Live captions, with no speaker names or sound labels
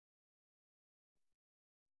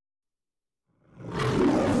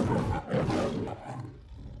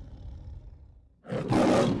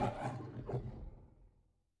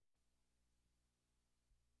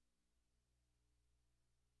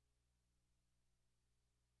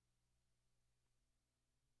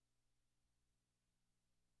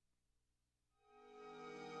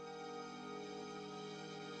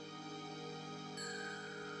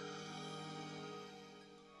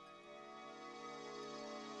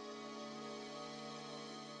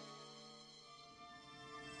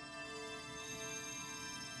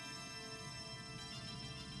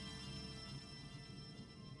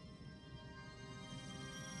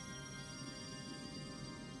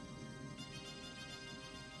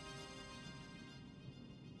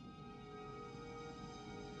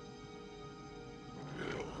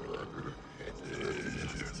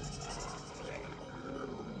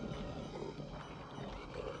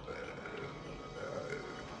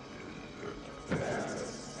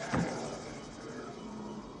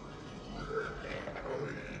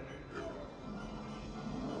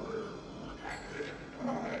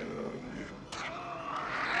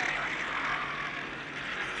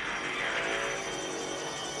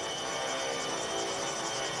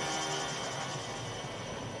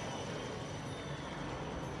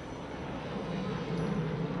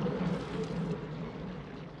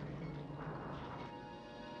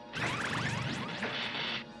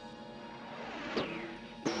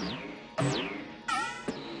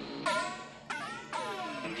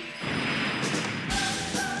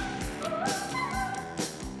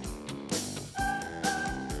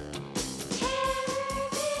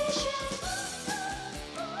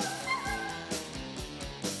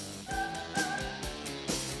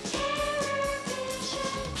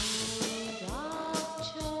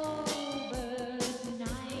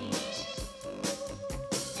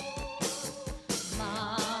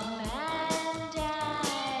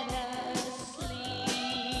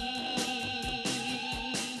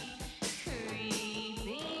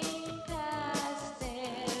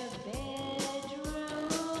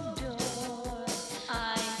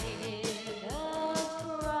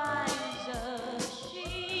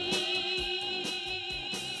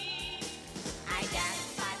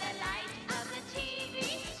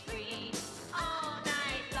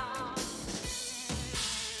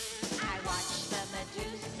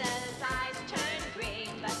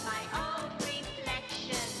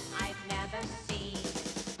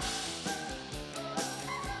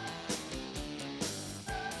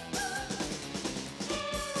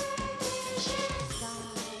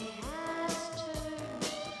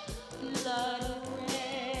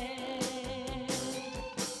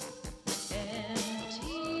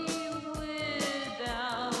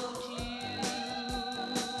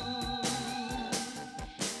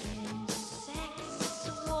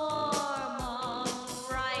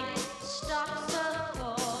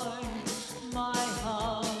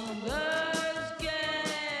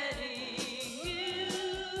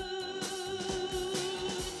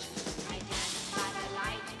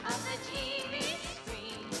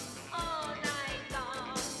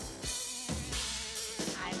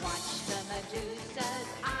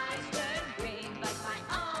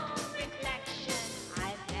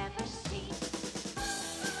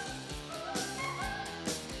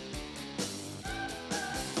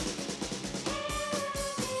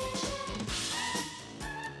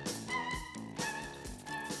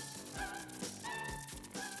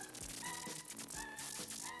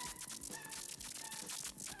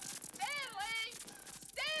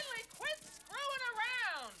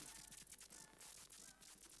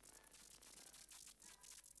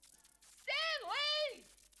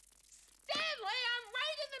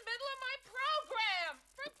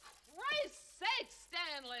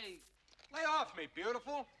Lay off me,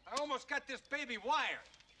 beautiful. I almost got this baby wired.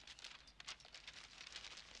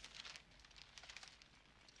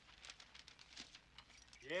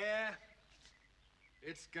 Yeah,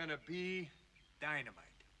 it's gonna be dynamite.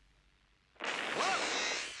 Whoa!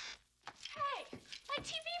 Hey, my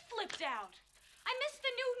TV flipped out. I missed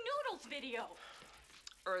the new Noodles video.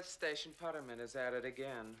 Earth Station Putterman is at it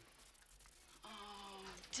again. Oh,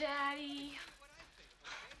 Daddy.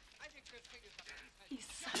 He's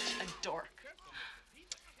such a dork.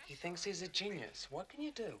 He thinks he's a genius. What can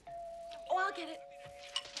you do? Oh, I'll get it.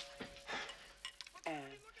 And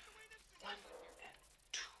 1 and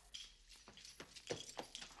 2.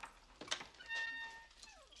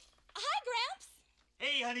 Hi, Gramps.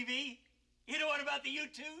 Hey, honeybee. You the one about the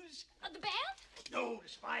U-2s? The band? No, the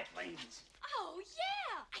spy planes. Oh,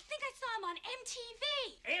 yeah. I think I saw him on MTV.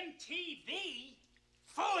 MTV?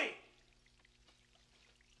 Phooey!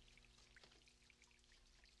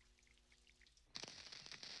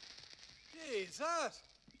 Jesus!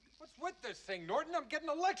 What's with this thing, Norton? I'm getting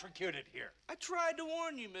electrocuted here. I tried to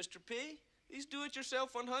warn you, Mr. P. These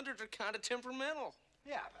do-it-yourself 100s are kind of temperamental.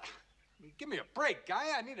 Yeah, but, I mean, give me a break,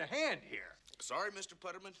 guy. I need a hand here. Sorry, Mr.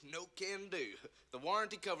 Putterman. No can do. The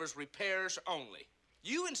warranty covers repairs only.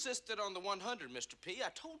 You insisted on the 100, Mr. P. I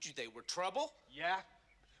told you they were trouble. Yeah?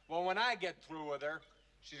 Well, when I get through with her,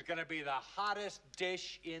 she's gonna be the hottest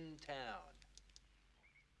dish in town.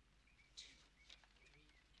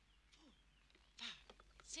 2, 3, 4,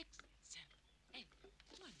 5, 6, 7, 8. 1,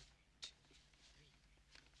 2, 3.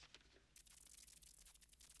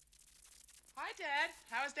 Hi, Dad.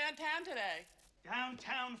 How was downtown today?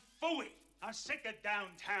 Downtown phooey. I'm sick of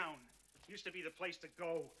downtown. Used to be the place to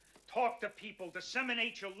go. Talk to people,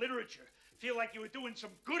 disseminate your literature, feel like you were doing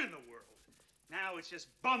some good in the world. Now it's just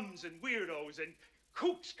bums and weirdos and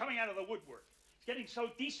kooks coming out of the woodwork. It's getting so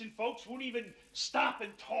decent folks won't even stop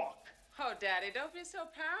and talk. Oh, Daddy, don't be so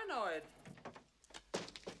paranoid.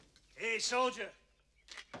 Hey, soldier.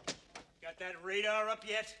 Got that radar up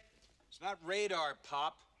yet? It's not radar,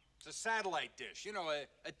 Pop. It's a satellite dish. You know,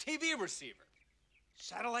 a TV receiver.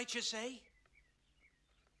 Satellite, you say?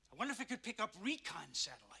 I wonder if it could pick up recon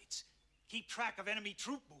satellites. Keep track of enemy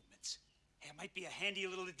troop movements. Hey, it might be a handy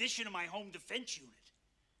little addition to my home defense unit.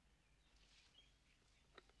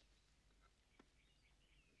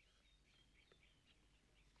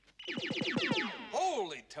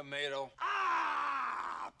 Holy tomato.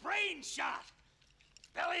 Ah! Brain shot!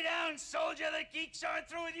 Belly down, soldier. The geeks aren't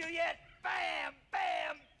through with you yet. Bam!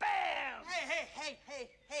 Bam! Bam!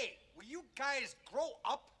 Hey. Will you guys grow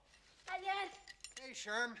up? Hi, Dad. Hey,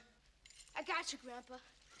 Sherm. I got you, Grandpa.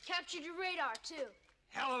 Captured your radar, too.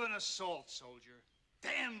 Hell of an assault, soldier.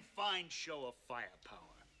 Damn fine show of firepower.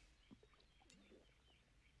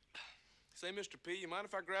 Say, Mr. P, you mind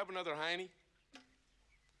if I grab another hiney?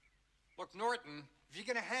 Look, Norton, if you're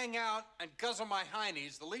gonna hang out and guzzle my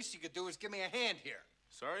heinies, the least you could do is give me a hand here.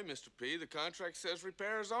 Sorry, Mr. P, the contract says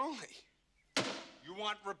repairs only. You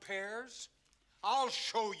want repairs? I'll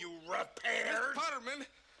show you repairs. Mr. Putterman.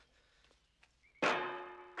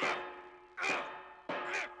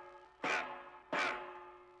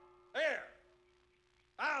 There.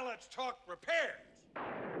 Now let's talk repairs.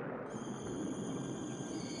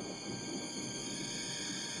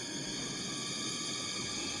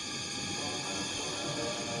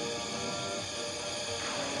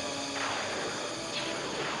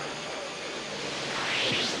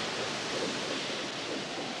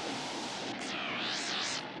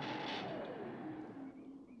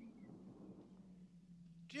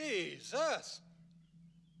 Jesus!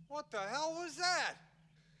 What the hell was that?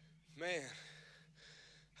 Man,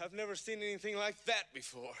 I've never seen anything like that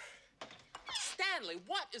before. Stanley,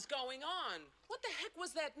 what is going on? What the heck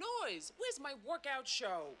was that noise? Where's my workout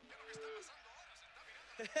show?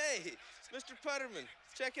 Hey, Mr. Putterman,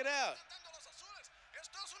 check it out.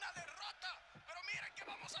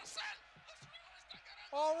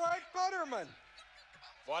 All right, Butterman.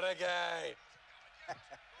 What a guy.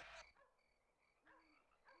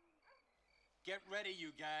 Get ready,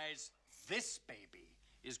 you guys. This baby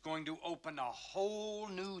is going to open a whole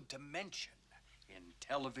new dimension in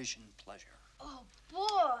television pleasure. Oh,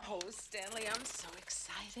 boy. Oh, Stanley, I'm so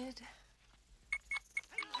excited.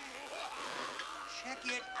 Check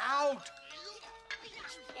it out.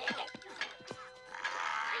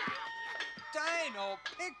 Dino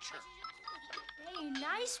picture. Hey,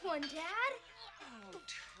 nice one, Dad. Oh,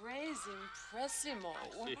 tres impressimo.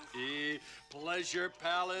 Pleasure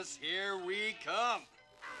Palace, here we come.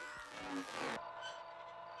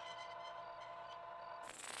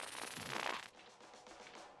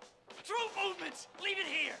 Troop movements! Leave it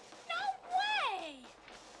here! No way!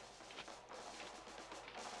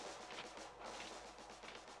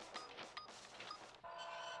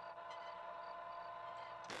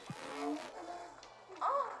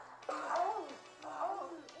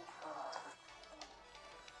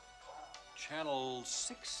 Channel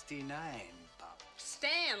 69, Pop.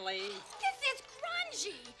 Stanley! This is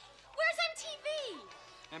grungy. Where's MTV?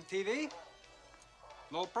 MTV?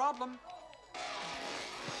 No problem.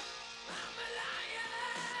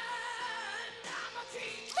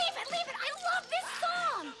 Leave it. I love this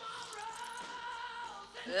song.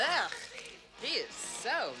 Ugh, he is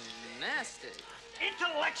so nasty.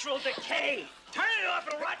 Intellectual decay. Turn it off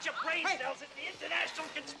and rot your brain cells at the international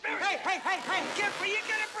conspiracy. Hey! Careful, you're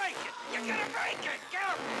gonna break it. You're gonna break it.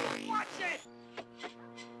 Careful. Watch it.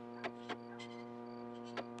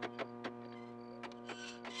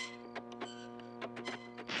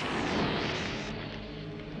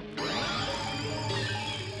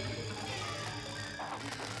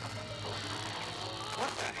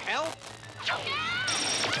 What the hell?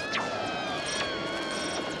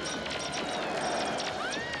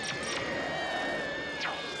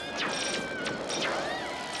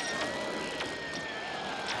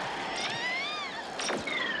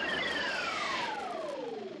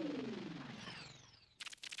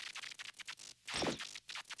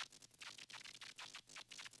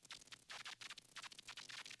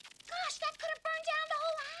 Gosh, that could have burned down the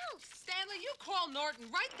whole house. Stanley, you call Norton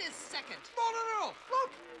right this second. No.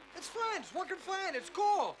 Look, it's fine. It's working fine. It's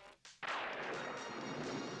cool.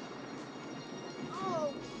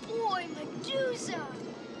 Oh, boy, Medusa.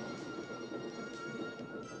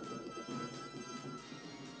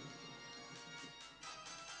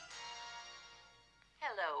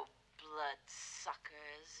 Hello,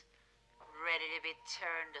 bloodsuckers. Ready to be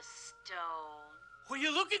turned to stone. Will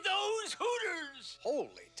you look at those hooters?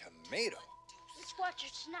 Holy tomato. Let's watch her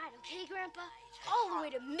tonight, okay, Grandpa? All the way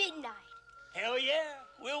to midnight. Hell yeah,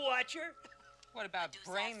 we'll watch her. What about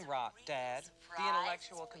brain rot, Dad? The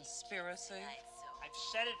intellectual conspiracy? I've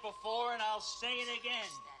said it before and I'll say it again.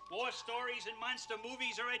 War stories and monster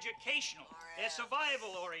movies are educational. They're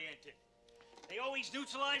survival oriented. They always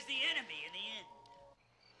neutralize the enemy in the end.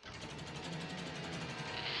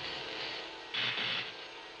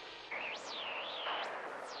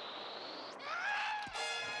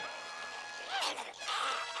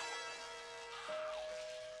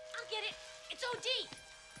 I'll get it. It's OD.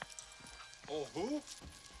 Oh, who?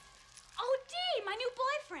 OD, my new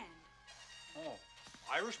boyfriend. Oh,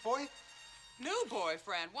 Irish boy? New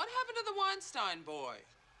boyfriend. What happened to the Weinstein boy?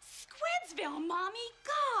 Squidsville, Mommy.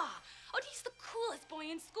 Gah. OD's the coolest boy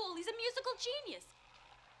in school. He's a musical genius.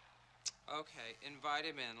 Okay, invite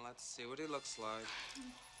him in. Let's see what he looks like.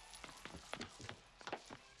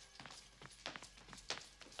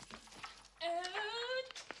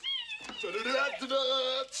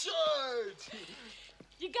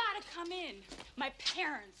 You gotta come in. My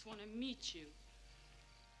parents want to meet you.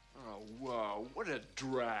 Oh, wow, what a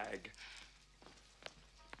drag.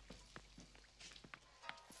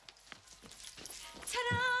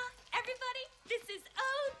 Ta-da! Everybody, this is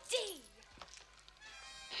OD.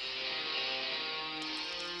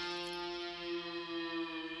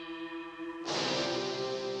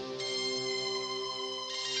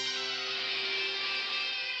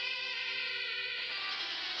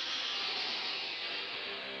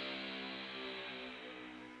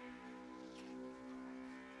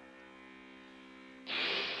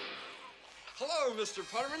 Hello, Mr.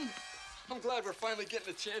 Putterman. I'm glad we're finally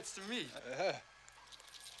getting a chance to meet.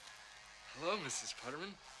 Hello, Mrs.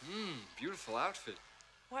 Putterman. Beautiful outfit.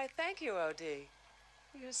 Why, thank you, O.D.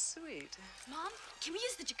 You're sweet. Mom, can we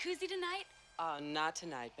use the jacuzzi tonight? Not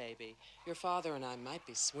tonight, baby. Your father and I might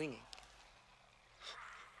be swinging.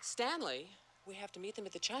 Stanley, we have to meet them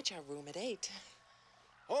at the cha-cha room at 8.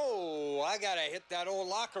 Oh, I gotta hit that old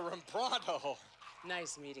locker room pronto.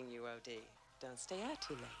 Nice meeting you, O.D. Don't stay out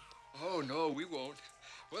too late. Oh, no, we won't.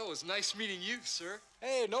 Well, it was nice meeting you, sir.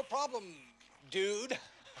 Hey, no problem, dude.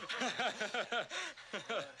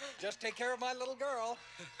 Just take care of my little girl.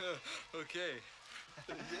 Okay.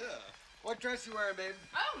 Yeah. What dress you wearing, babe?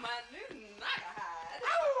 Oh, my new hide.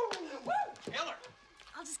 Oh! Woo! Hiller!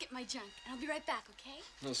 I'll just get my junk, and I'll be right back, okay?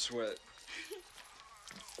 No sweat.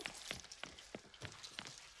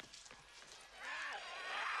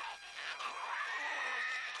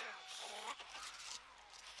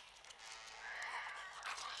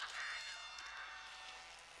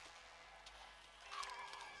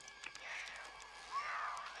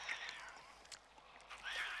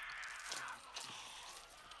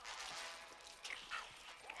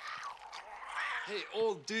 Hey,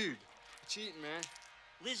 old dude. What you eating, man?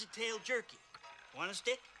 Lizard tail jerky. Want a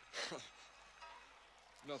stick?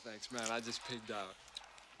 No thanks, man. I just pigged out.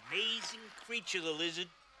 Amazing creature, the lizard.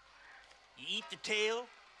 You eat the tail,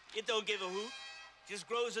 it don't give a hoot. Just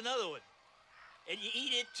grows another one. And you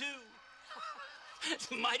eat it, too.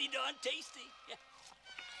 It's mighty darn tasty.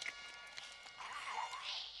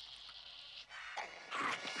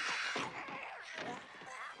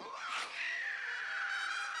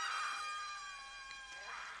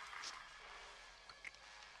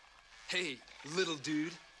 Hey, little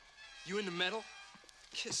dude. You in the metal?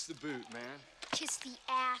 Kiss the boot, man. Kiss the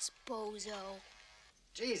ass, bozo.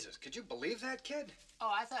 Jesus, could you believe that kid?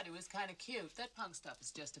 Oh, I thought he was kind of cute. That punk stuff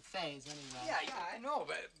is just a phase anyway. Yeah, I know,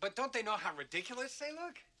 but don't they know how ridiculous they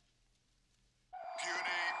look?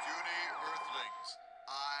 Puny, puny earthlings,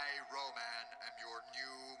 I, Roman, am your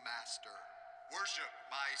new master. Worship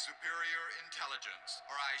my superior intelligence,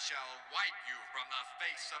 or I shall wipe you from the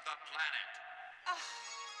face of the planet.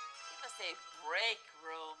 Give us a break,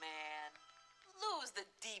 Roman. Lose the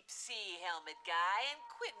deep sea helmet guy and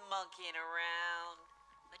quit monkeying around.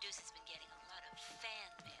 Medusa's been getting a lot of fan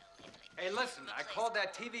mail lately. Hey, listen, I called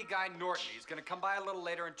that TV guy Norton. He's gonna come by a little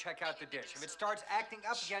later and check out the dish. If it starts acting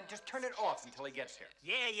up again, just turn it off until he gets here.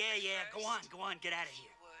 Yeah. Go on, get out of here.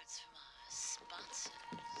 Words from our sponsors.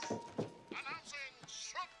 Announcing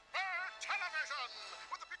Super Television!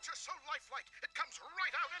 With a picture so lifelike, it comes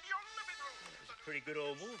right out into your living room. It's a pretty good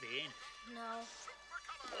old movie, ain't it? No.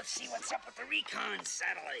 Let's see what's up with the recon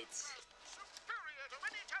satellites. Superior to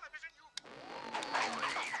any television you...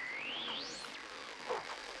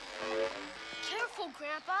 Careful,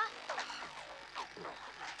 Grandpa.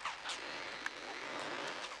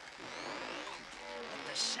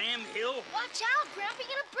 The Sam Hill? Watch out, Grandpa.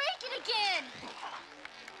 You're gonna break it again.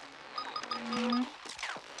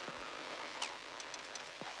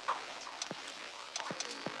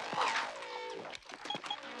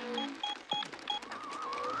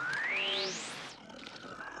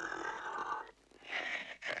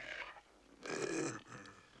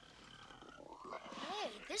 Hey,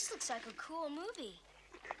 this looks like a cool movie.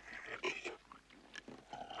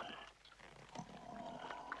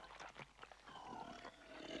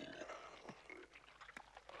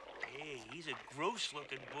 Hey, he's a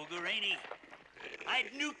gross-looking booger, ain't he?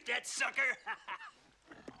 I'd nuke that sucker.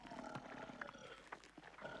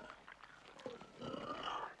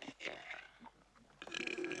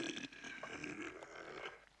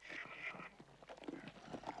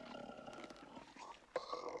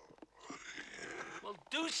 Well,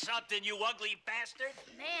 do something, you ugly bastard.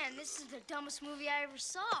 Man, this is the dumbest movie I ever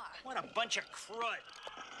saw. What a bunch of crud.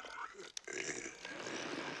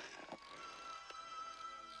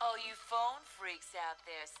 All you phone freaks out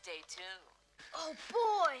there, stay tuned. Oh,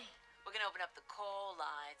 boy. We're gonna open up the call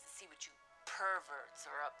lines and see what you perverts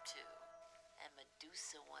are up to. And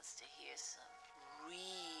Medusa wants to hear some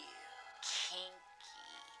real kinky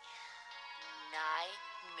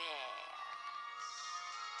nightmares.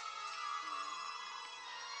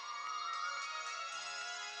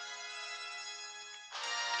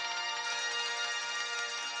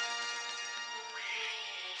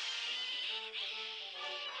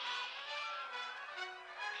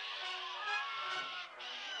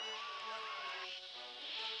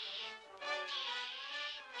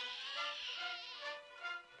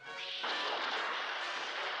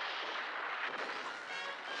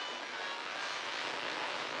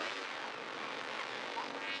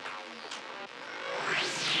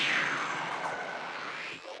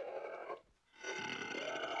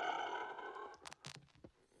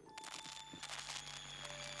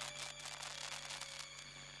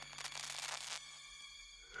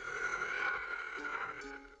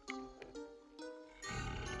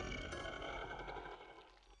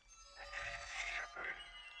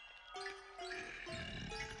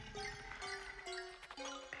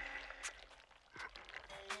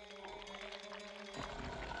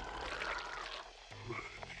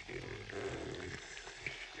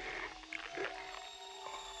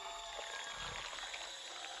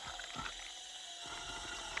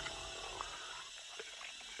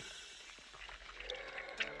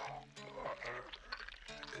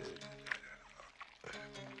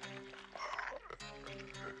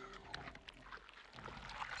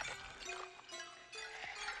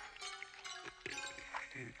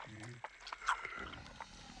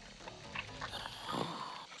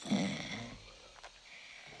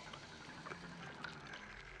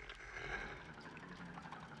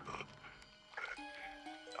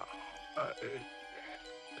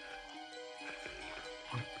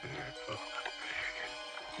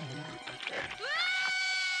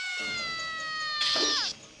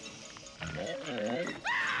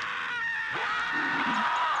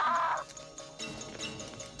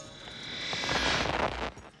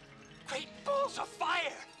 Great balls of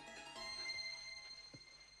fire!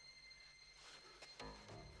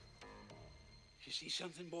 You see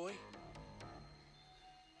something, boy?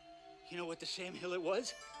 You know what the Sam Hill it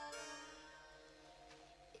was?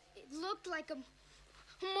 It looked like a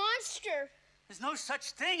monster. There's no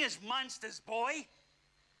such thing as monsters, boy.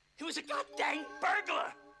 It was a goddamn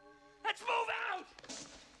burglar. Let's move out!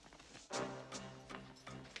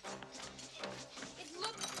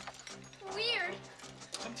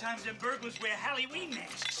 Sometimes them burglars wear Halloween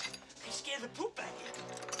masks. They scare the poop out of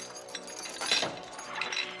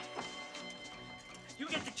you. You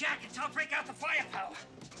get the jackets, I'll break out the firepower.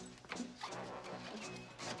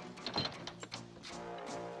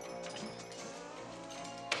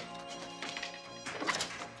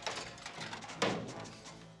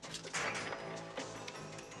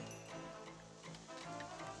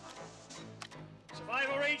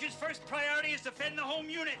 Survival Rangers' first priority is defend the home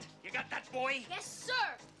unit. You got that, boy? Yes, sir.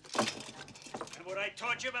 And what I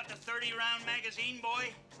taught you about the 30-round magazine,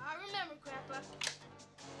 boy? I remember, Grandpa.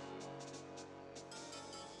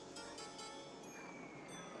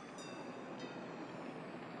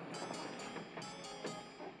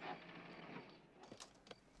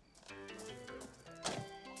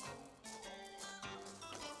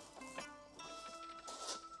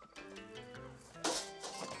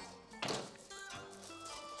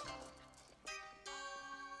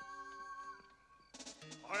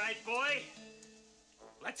 All right, boy.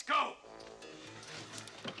 Let's go.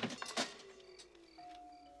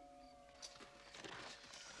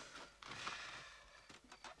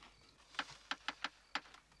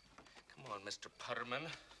 Come on, Mr. Putterman.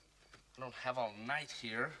 I don't have all night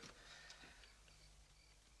here.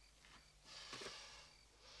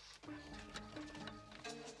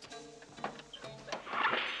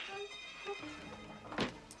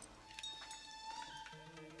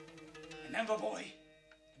 Remember, boy,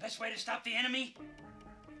 the best way to stop the enemy?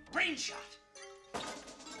 Brain shot. What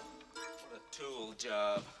a tool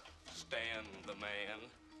job. Stan the man.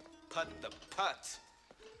 Putt the putt.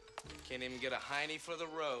 Can't even get a hiney for the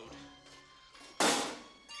road.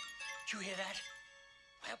 Did you hear that?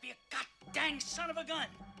 I'll be a goddamn son of a gun.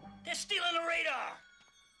 They're stealing the radar.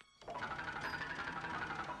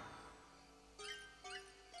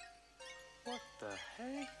 What the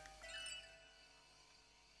heck?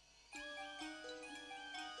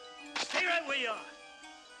 Stay right where you are.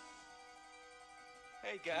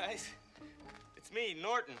 Hey, guys. It's me,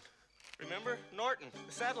 Norton. Remember? Norton,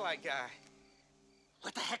 the satellite guy.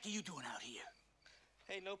 What the heck are you doing out here?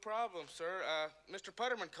 Hey, no problem, sir. Mr.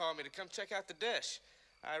 Putterman called me to come check out the dish.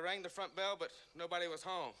 I rang the front bell, but nobody was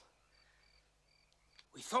home.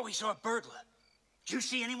 We thought we saw a burglar. Did you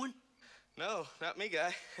see anyone? No, not me,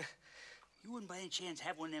 guy. You wouldn't by any chance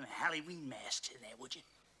have one of them Halloween masks in there, would you?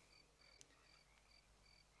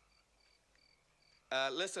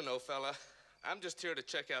 Listen, old fella, I'm just here to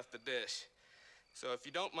check out the dish. So if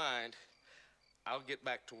you don't mind, I'll get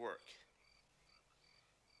back to work.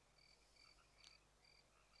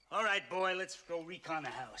 All right, boy, let's go recon the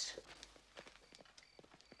house.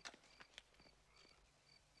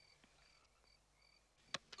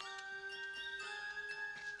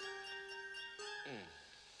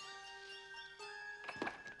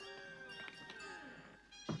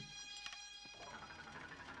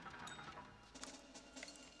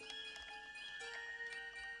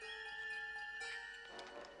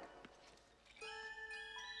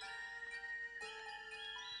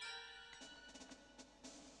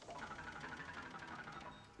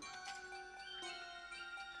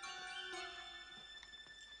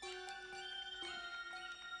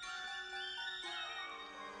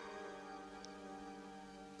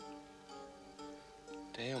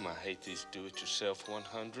 Damn, I hate these do-it-yourself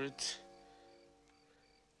 100s.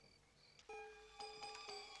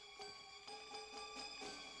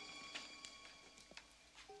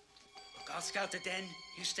 Look, I'll scout the den.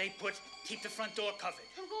 You stay put. Keep the front door covered.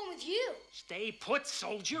 I'm going with you. Stay put,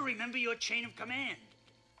 soldier. Remember your chain of command.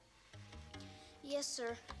 Yes,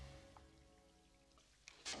 sir.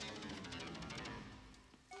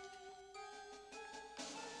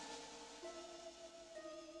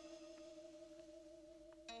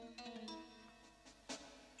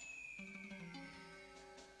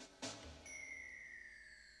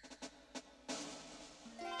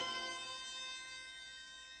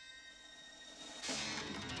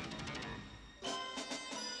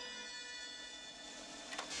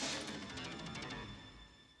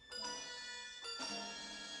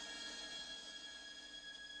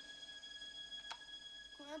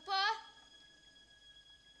 Grandpa?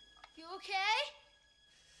 You okay?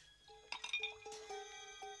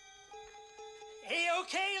 Hey,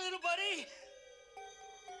 okay, little buddy?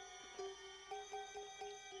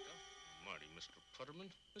 Marty, Mr. Putterman,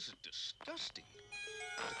 this is disgusting.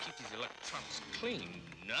 Gotta keep these electronics clean,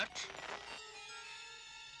 nut.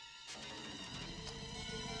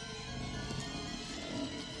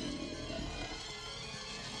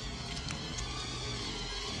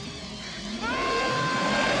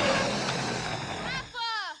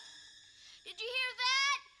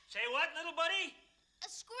 Say what, little buddy? A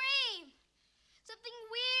scream! Something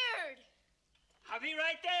weird. I'll be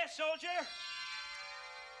right there, soldier.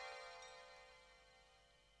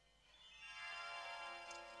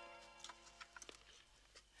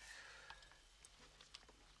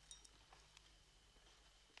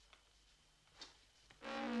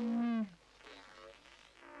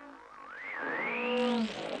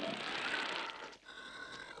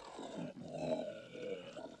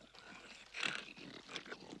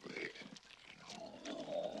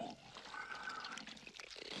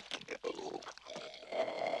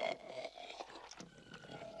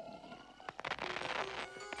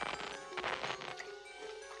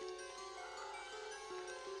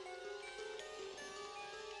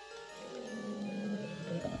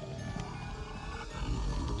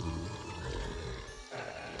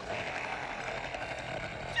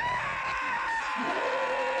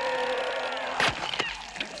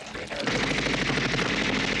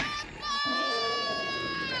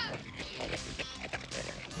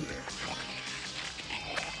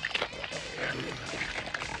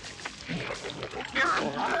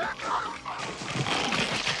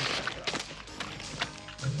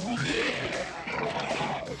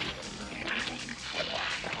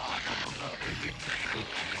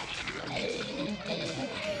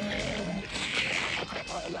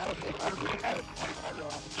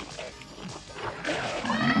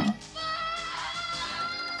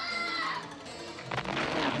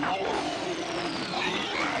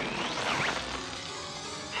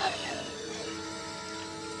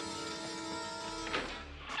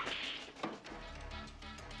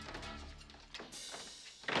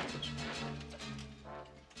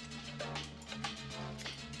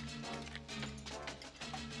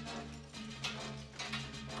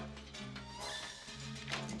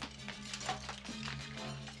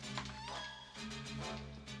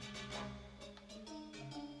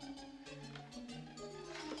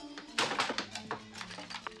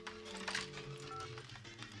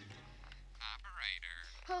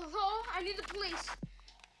 Hello? I need the police.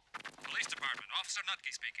 Police department. Officer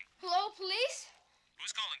Nutke speaking. Hello, police?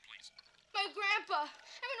 Who's calling, please? My grandpa.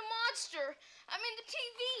 I mean, a monster. I mean, the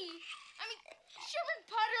TV. I mean, Sherman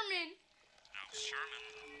Putterman. Now, Sherman,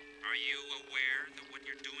 are you aware that what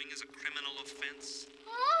you're doing is a criminal offense?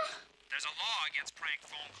 Huh? There's a law against prank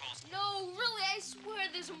phone calls. No, really, I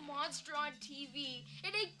swear there's a monster on TV.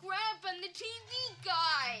 It ain't Grandpa and the TV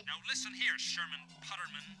guy. Now, listen here, Sherman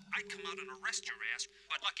Putterman. I'd come out and arrest your ass,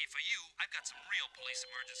 but lucky for you, I've got some real police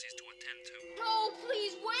emergencies to attend to. No,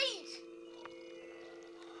 please, wait.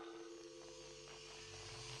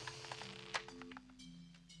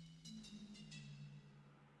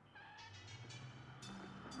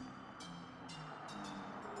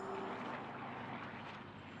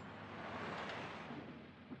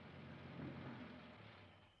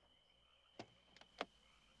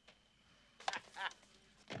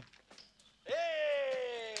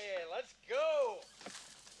 Hey, let's go.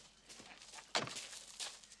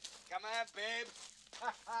 Come on, babe.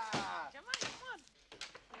 Come on.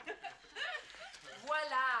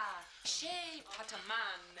 Voila. Chez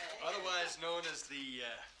Putterman. Otherwise known as the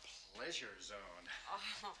pleasure zone.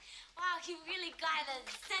 Oh, wow, you really got a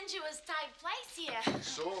sensuous type place here.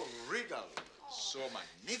 So regal, so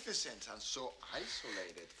magnificent, and so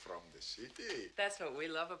isolated from the city. That's what we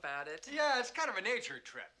love about it. Yeah, it's kind of a nature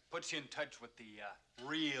trip. Puts you in touch with the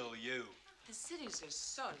real you. The cities are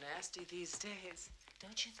so nasty these days,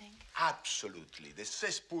 don't you think? Absolutely, the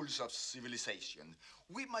cesspools of civilization.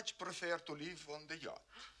 We much prefer to live on the yacht.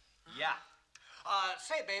 Yeah.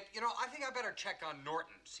 Say, babe, you know, I think I better check on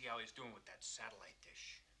Norton, see how he's doing with that satellite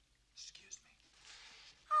dish. Excuse me.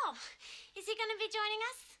 Oh, is he gonna be joining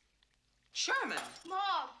us? Sherman!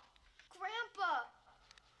 Mom, Grandpa,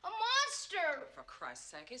 a monster. For Christ's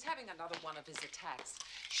sake, he's having another one of his attacks.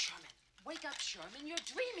 Sherman, wake up, Sherman. You're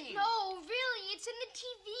dreaming. No, really, it's in the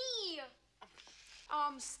TV.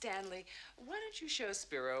 Stanley, why don't you show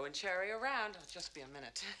Spiro and Cherry around? It'll just be a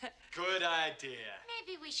minute. Good idea.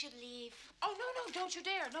 Maybe we should leave. Oh, no, don't you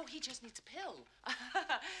dare. No, he just needs a pill.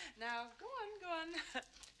 Now, go on.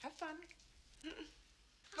 Have fun.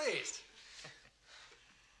 Please.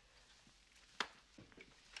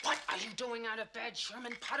 What are you doing out of bed,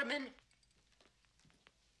 Sherman Putterman?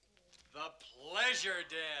 The pleasure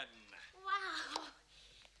den. Wow,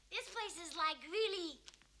 this place is like really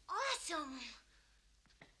awesome.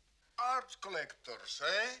 Art collectors,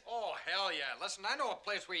 eh? Oh, hell yeah. Listen, I know a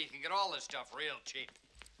place where you can get all this stuff real cheap.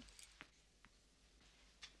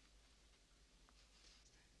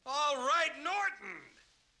 All right, Norton.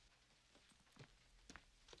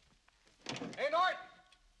 Hey, Norton.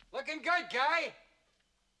 Looking good, guy.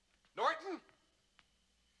 Norton?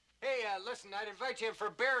 Hey, listen. listen, I'd invite you in for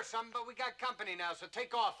a beer or something, but we got company now, so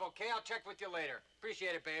take off, okay? I'll check with you later.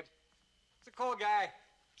 Appreciate it, babe. He's a cool guy.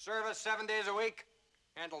 Service 7 days a week.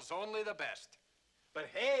 Handles only the best. But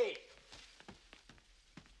hey,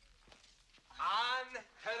 on to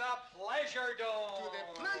the Pleasure Dome. To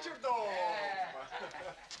the Pleasure Dome.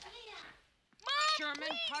 Mom, Sherman,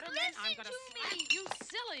 please, Putterman, listen I'm gonna to slap me. you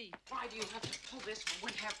silly. Why do you have to pull this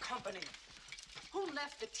when we have company? Who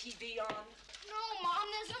left the TV on? No, Mom,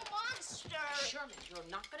 there's a monster. Sherman, you're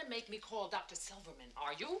not gonna make me call Dr. Silverman,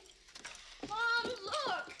 are you? Mom,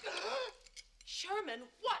 look. Sherman,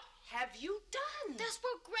 what have you done? That's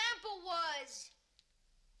where Grandpa was.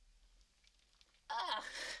 Ugh,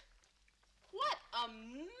 what a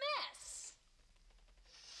mess.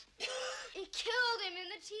 It killed him in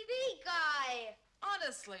the TV guy.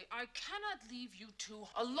 Honestly, I cannot leave you two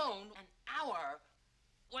alone an hour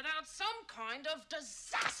without some kind of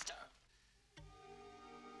disaster.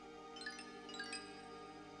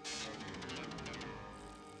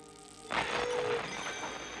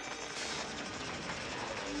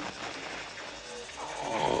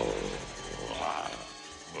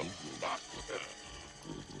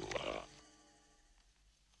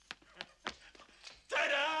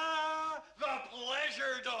 Ta-da! The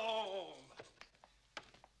Pleasure Dome!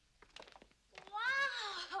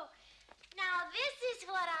 Wow! Now this is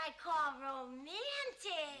what I call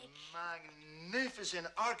romantic. Magnificent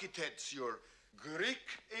architects, you're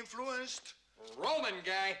Greek influenced. Roman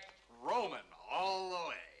guy. Roman all the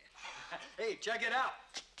way. Hey, check it out.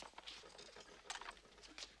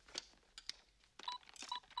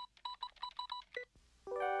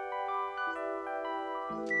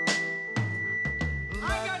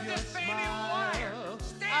 I got this baby wired.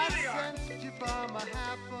 State of the art. You from a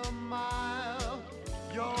half a mile.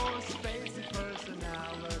 Your spacey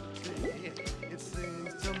personality, it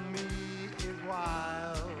seems to me, is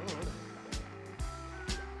wild.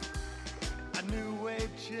 A new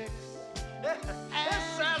wave chicks. This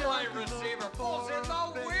satellite receiver pulls in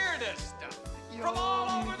the weirdest stuff from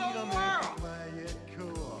all over the world. Play it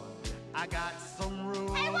cool. I got some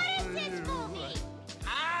rules. Hey, what is for this you. movie?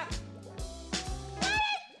 Huh?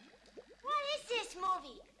 What is this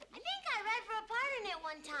movie? I think I read for a part in it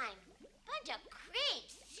one time. Bunch of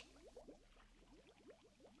creeps.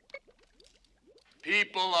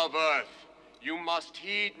 People of Earth, you must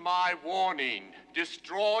heed my warning.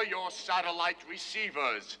 Destroy your satellite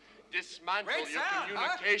receivers. Dismantle Great your sound,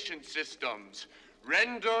 huh? communication systems.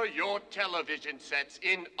 Render your television sets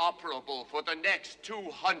inoperable for the next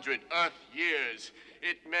 200 Earth years.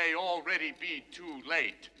 It may already be too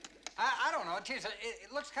late. I don't know. Geez,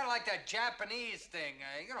 it looks kind of like that Japanese thing.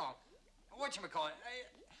 You know, whatchamacallit?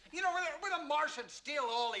 You know, where the Martians steal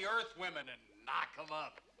all the Earth women and knock them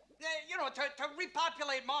up. You know, to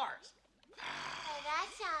repopulate Mars. Oh, that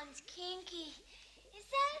sounds kinky. Is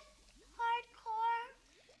that hardcore?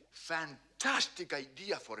 Fantastic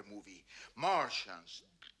idea for a movie. Martians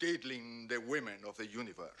diddling the women of the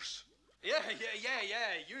universe. Yeah.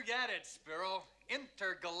 You got it, Spiro.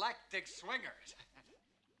 Intergalactic swingers.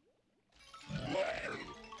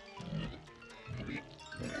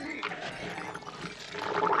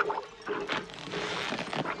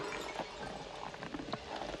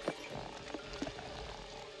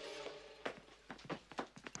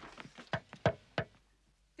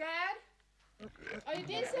 Dad? Are you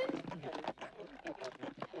decent?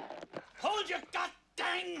 Hold your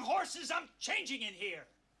god-dang horses. I'm changing in here.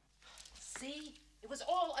 See? It was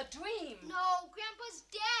all a dream. No, Grandpa's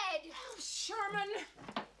dead. Oh, Sherman.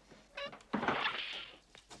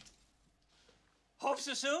 Hope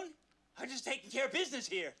so soon? I'm just taking care of business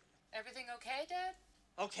here. Everything okay, Dad?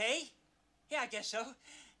 Okay? Yeah, I guess so.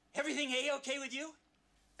 Everything A-okay with you?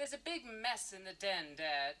 There's a big mess in the den,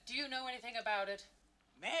 Dad. Do you know anything about it?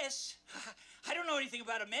 Mess? I don't know anything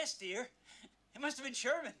about a mess, dear. It must have been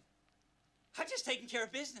Sherman. I'm just taking care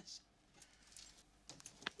of business.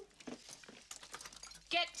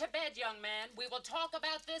 Get to bed, young man. We will talk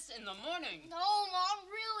about this in the morning. No, Mom,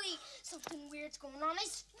 really. Something weird's going on, I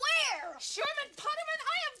swear. Sherman Putterman,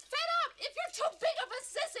 I am fed up. If you're too big of a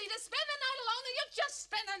sissy to spend the night alone, then you just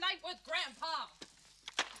spend the night with Grandpa.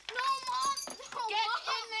 No, Mom. No, Get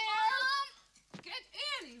Mom. in there. Mom. Get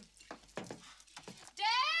in.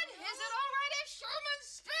 Dad, is it all right if Sherman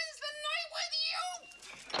spends the night with you?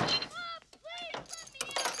 Mom, please let me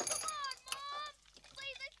out. Come on, Mom.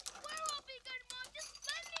 Please, I swear I'll be good, Mom. Just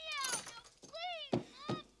let me out. No, please,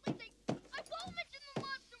 Mom. Please, I won't mention the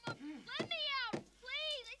monster, Mom. Let me out,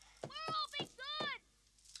 please. I swear I'll be good.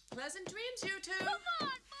 Pleasant dreams, you two. Come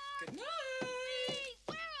on, Mom. Good night.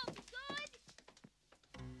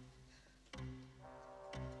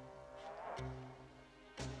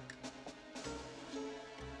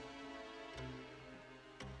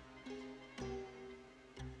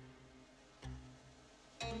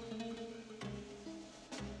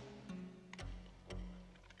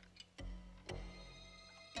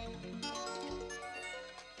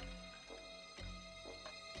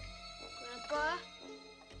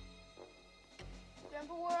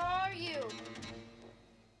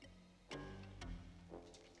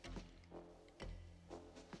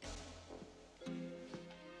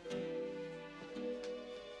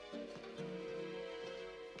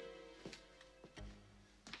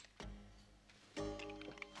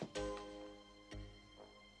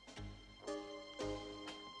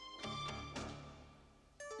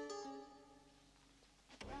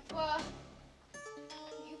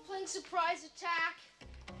 surprise attack.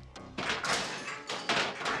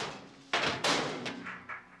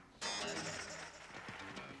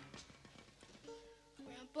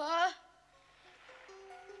 Grandpa?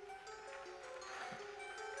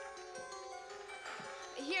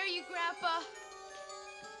 I hear you, Grandpa.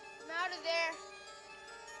 I'm out of there.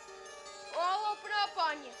 Or I'll open up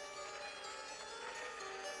on you.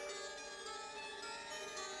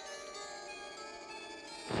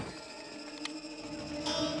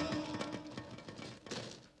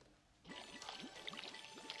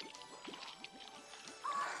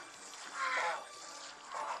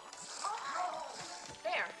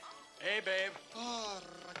 There. Hey, babe. Oh,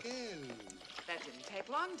 Raquel. That didn't take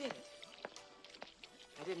long, did it?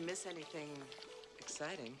 I didn't miss anything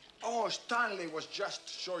exciting. Oh, Stanley was just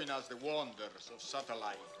showing us the wonders of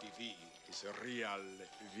satellite TV. He's a real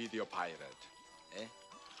video pirate, eh?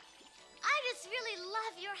 I just really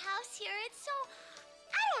love your house here. It's so,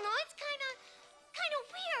 I don't know, it's kind of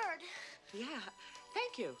weird. Yeah,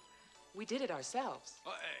 thank you. We did it ourselves.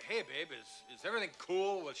 Hey, babe, is everything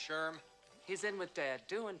cool with Sherm? He's in with Dad,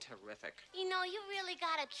 doing terrific. You know, you really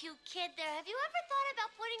got a cute kid there. Have you ever thought about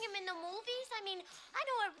putting him in the movies? I mean, I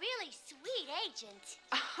know a really sweet agent.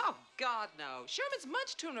 Oh, God, no. Sherman's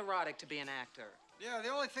much too neurotic to be an actor. Yeah, the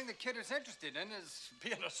only thing the kid is interested in is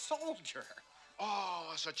being a soldier.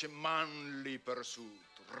 Oh, such a manly pursuit,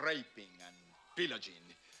 raping and pillaging,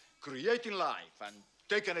 creating life and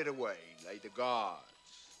taking it away like the gods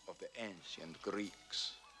of the ancient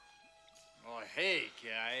Greeks. Well, hey,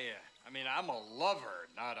 kid, I mean, I'm a lover,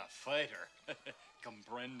 not a fighter.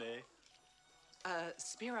 Comprende?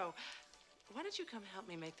 Spiro, why don't you come help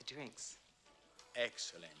me make the drinks?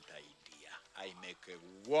 Excellent idea. I make a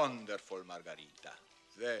wonderful margarita.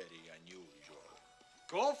 Very unusual.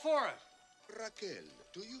 Go for it. Raquel,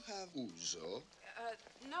 do you have ouzo?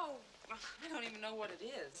 No, I don't even know what it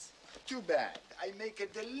is. Too bad. I make a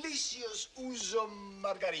delicious ouzo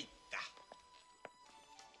margarita.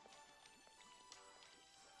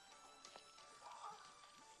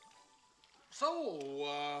 So,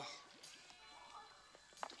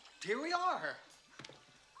 here we are.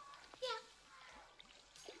 Yeah.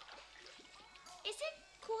 Is it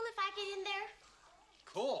cool if I get in there?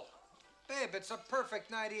 Cool. Babe, it's a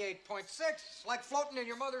perfect 98.6. It's like floating in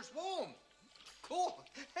your mother's womb. Cool.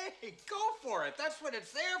 Hey, go for it. That's what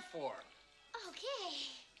it's there for. Okay.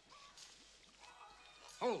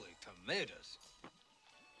 Holy tomatoes.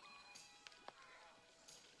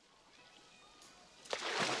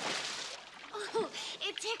 Oh,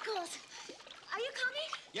 it tickles. Are you coming?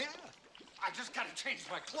 Yeah. I just gotta change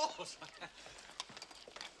my clothes.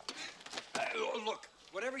 Look,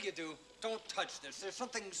 whatever you do, don't touch this. There's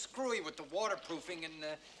something screwy with the waterproofing and,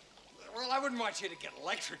 well, I wouldn't want you to get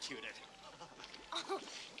electrocuted. Oh,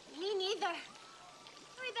 me neither.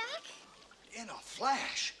 Hurry back. In a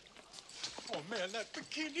flash. Oh, man, that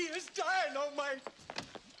bikini is dynamite.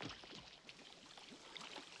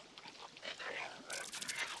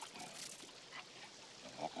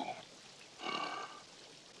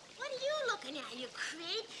 What are you looking at, you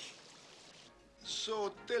creep?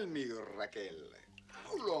 So tell me, Raquel,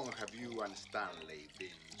 how long have you and Stanley been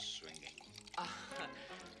swinging?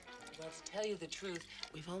 Well, to tell you the truth,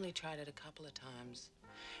 we've only tried it a couple of times.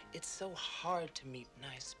 It's so hard to meet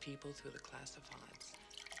nice people through the classifieds.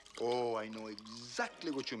 Oh, I know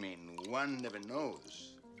exactly what you mean. One never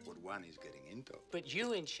knows what one is getting into. But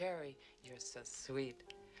you and Sherry, you're so sweet.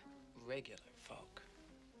 Regular folk.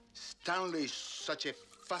 Stanley's such a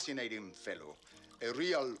fascinating fellow. A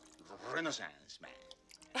real Renaissance man.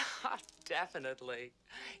 Definitely.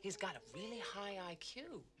 He's got a really high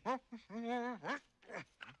IQ.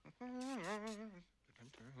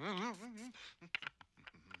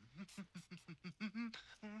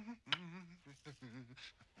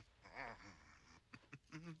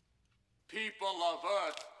 People of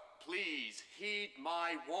Earth, please heed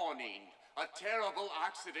my warning. A terrible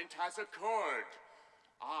accident has occurred.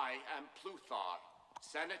 I am Pluthar,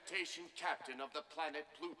 sanitation captain of the planet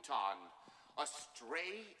Pluton. A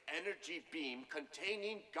stray energy beam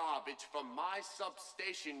containing garbage from my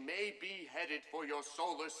substation may be headed for your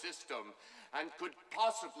solar system and could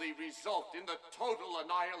possibly result in the total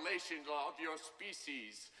annihilation of your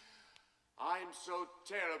species. I'm so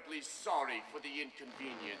terribly sorry for the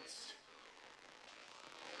inconvenience.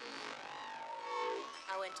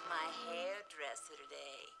 I went to my hairdresser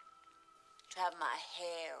today to have my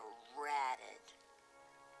hair ratted.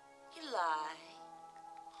 You lie.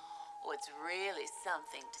 Oh, it's really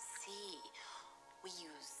something to see. We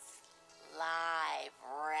use live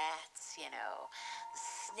rats, you know. The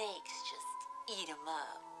snakes just eat them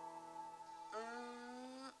up.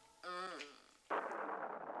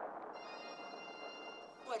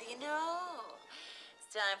 What do you know? It's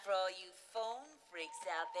time for all you phone freaks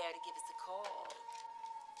out there to give us a call.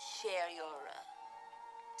 Share your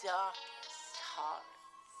darkest horrors.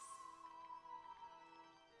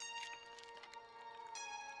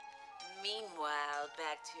 Meanwhile,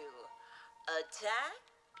 back to Attack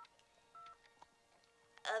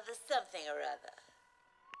of the something or other.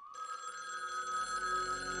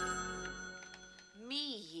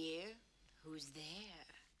 Me here. Who's there?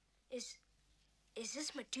 Is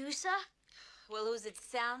this Medusa? Well, who's it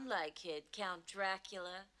sound like, kid? Count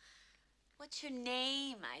Dracula? What's your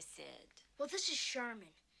name, I said? Well, this is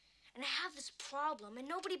Sherman, and I have this problem, and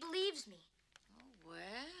nobody believes me. Oh,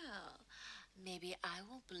 well, maybe I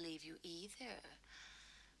won't believe you either.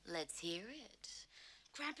 Let's hear it.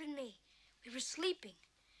 Grandpa and me, we were sleeping,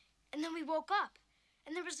 and then we woke up,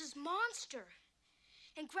 and there was this monster.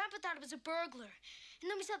 And Grandpa thought it was a burglar, and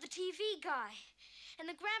then we saw the TV guy. And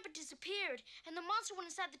then Grandpa disappeared, and the monster went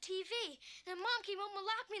inside the TV. And Mom came home and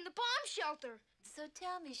locked me in the bomb shelter. So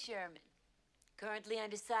tell me, Sherman, currently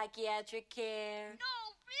under psychiatric care?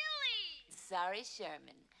 No, really? Sorry,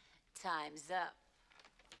 Sherman. Time's up.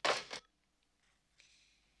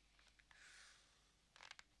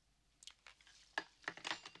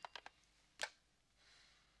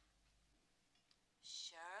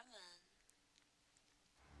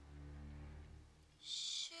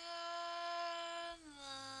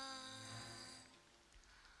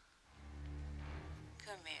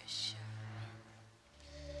 Come here, Sherman.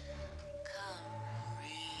 Come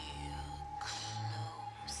real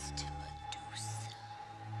close to Medusa.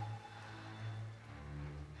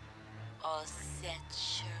 All set,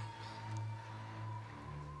 Sherman.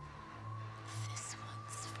 This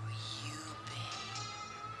one's for you, babe.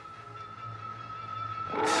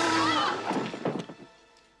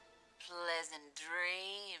 Pleasant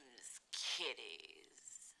dreams, kitties.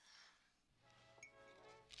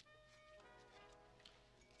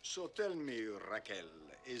 So tell me, Raquel,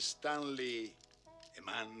 is Stanley a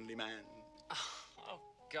manly man? Oh,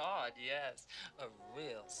 God, yes. A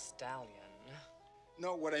real stallion.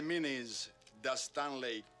 No, what I mean is, does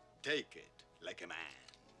Stanley take it like a man?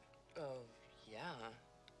 Oh, yeah.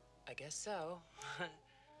 I guess so.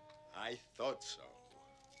 I thought so.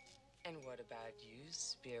 And what about you,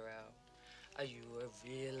 Spiro? Are you a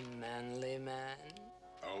real manly man?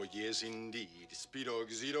 Oh, yes, indeed. Spiro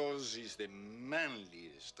Xiros is the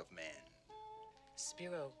manliest of men.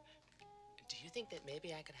 Spiro, do you think that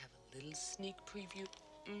maybe I could have a little sneak preview?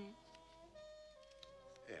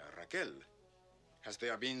 Raquel, has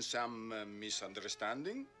there been some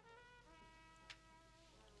misunderstanding?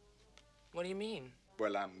 What do you mean?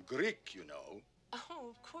 Well, I'm Greek, you know.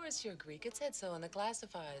 Oh, of course you're Greek. It said so in the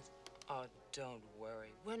classifieds. Oh, don't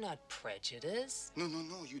worry. We're not prejudiced. No,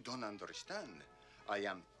 you don't understand. I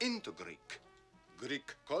am into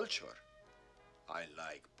Greek culture. I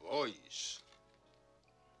like boys.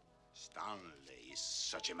 Stanley is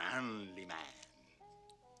such a manly man.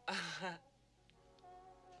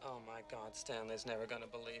 Oh, my God, Stanley's never gonna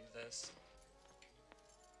believe this.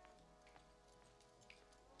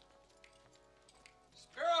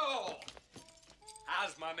 Spiro!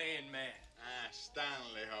 How's my main man?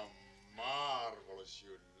 Stanley, how marvelous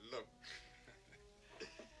you look.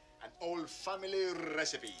 An old family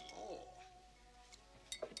recipe. Oh.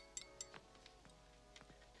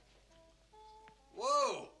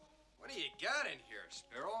 Whoa! What do you got in here,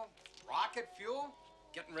 Spiro? Rocket fuel?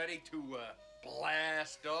 Getting ready to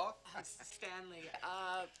blast off? Stanley,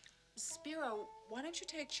 Spiro, why don't you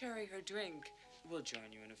take Cherry her drink? We'll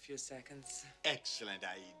join you in a few seconds. Excellent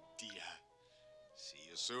idea. See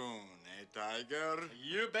you soon, eh, Tiger?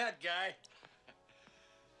 You bet, guy.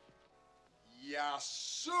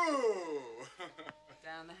 Yassou!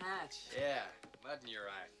 Down the hatch. Yeah, mud in your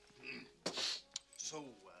eye. So,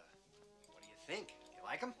 what do you think? You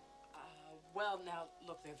like them? Well, now,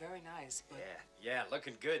 look, they're very nice, but... Yeah,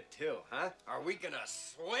 looking good, too, huh? Are we gonna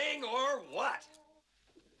swing or what?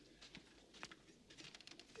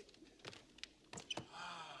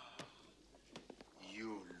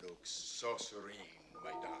 You look so serene,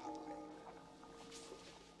 my darling.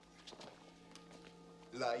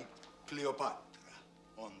 Like Cleopatra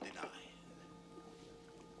on the Nile.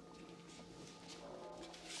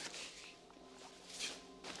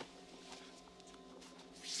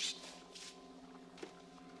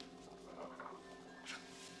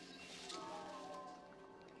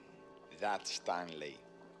 That's Stanley.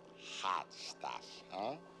 Hot stuff,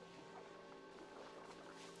 huh?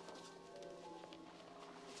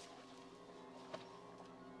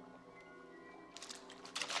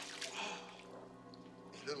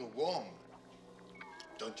 A little warm,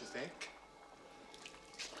 don't you think?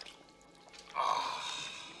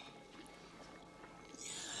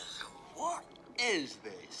 is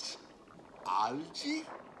this? Algae?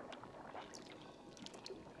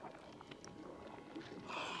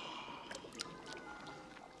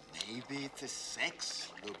 Maybe it's a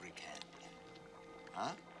sex lubricant.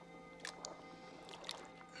 Huh?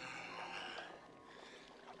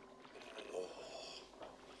 Oh,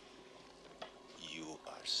 you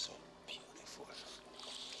are so beautiful.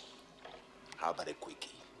 How about a quickie?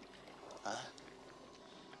 Huh?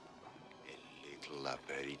 A little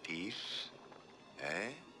aperitif,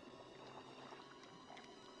 eh?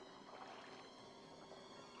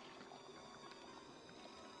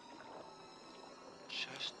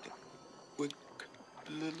 Just a quick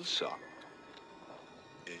little sock,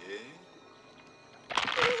 eh?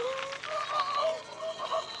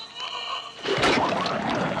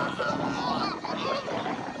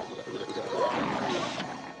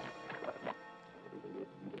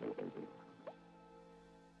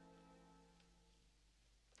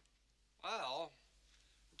 Well,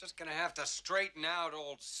 I'm just gonna have to straighten out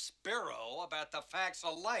old Spiro about the facts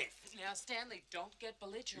of life. Now, Stanley, don't get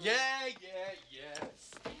belligerent. Yeah.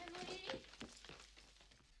 Stanley?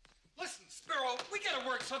 Listen, Spiro, we gotta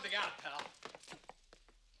work something out, pal.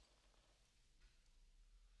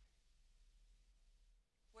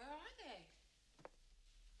 Where are they?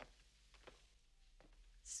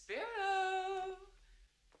 Spiro?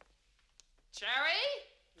 Jerry?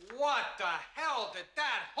 What the hell did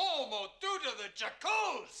that homo do to the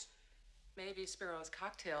jacuzzi? Maybe Spiro's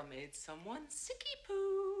cocktail made someone sicky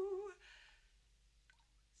poo.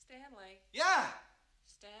 Stanley? Yeah.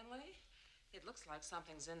 Stanley? It looks like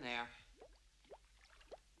something's in there.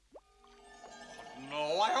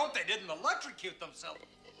 No, I hope they didn't electrocute themselves.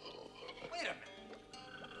 Wait a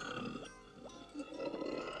minute.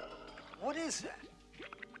 What is that?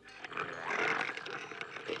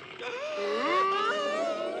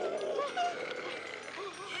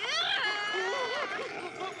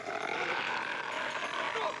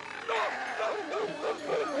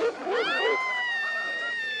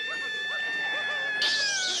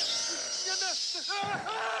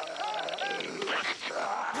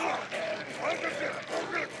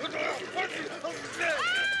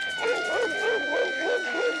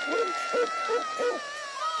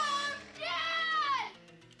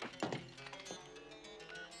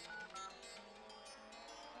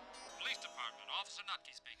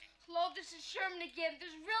 Hello, this is Sherman again.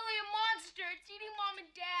 There's really a monster. It's eating Mom and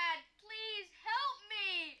Dad. Please help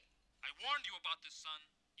me. I warned you about this, son.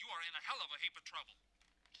 You are in a hell of a heap of trouble.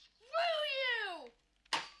 Screw you!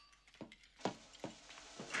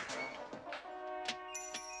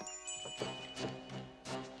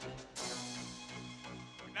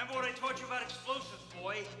 Remember what I taught you about explosives,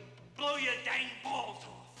 boy? Blow your dang balls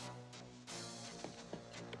off.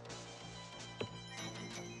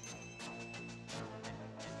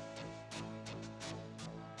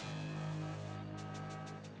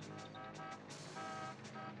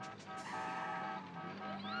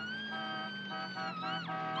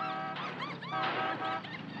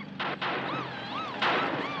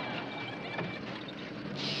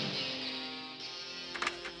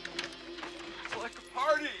 It's like a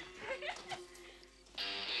party.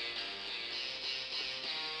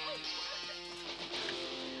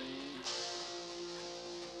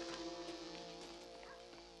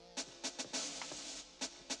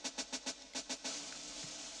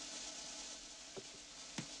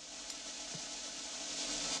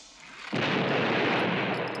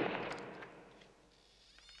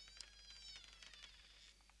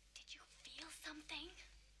 Did you feel something?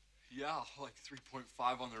 Yeah, like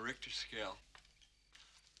 3.5 on the Richter scale.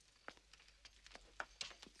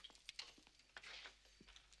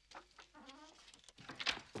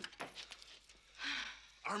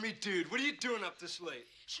 Army dude, what are you doing up this late?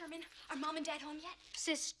 Sherman, are Mom and Dad home yet?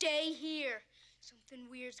 Sis, stay here. Something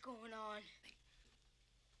weird's going on.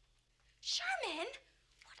 Sherman,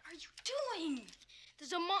 what are you doing?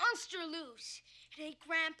 There's a monster loose. It ate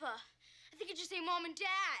Grandpa. I think it just ate Mom and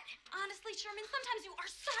Dad. Honestly, Sherman, sometimes you are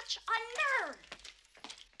such a nerd.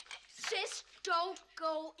 Sis, don't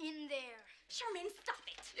go in there. Sherman, stop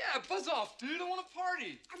it. Yeah, buzz off, dude. I want a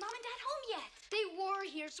party. Are Mom and Dad home yet? They were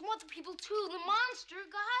here. Some other people, too. The monster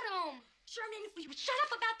got them. Sherman, will you shut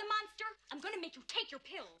up about the monster? I'm going to make you take your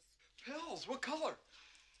pills. Pills? What color?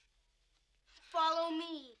 Follow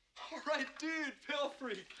me. All right, dude. Pill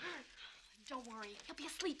freak. Don't worry. He'll be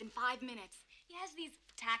asleep in 5 minutes. He has these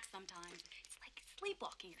attacks sometimes. It's like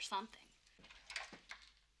sleepwalking or something.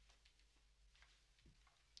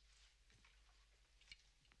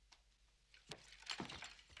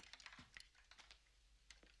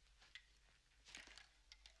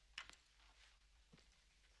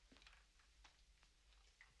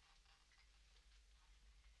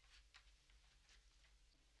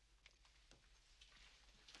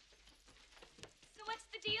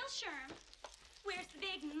 Sherm. Where's the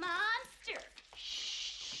big monster?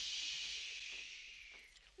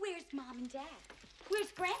 Where's Mom and Dad?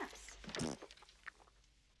 Where's Gramps?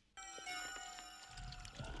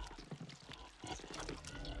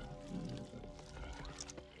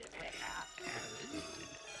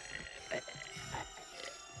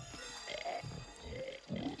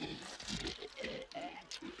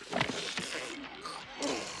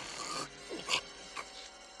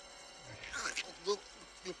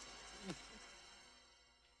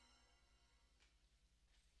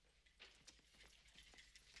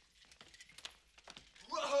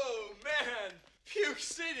 Whoa, man! Puke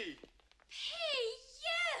City! Hey,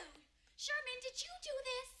 you! Sherman, did you do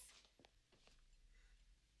this?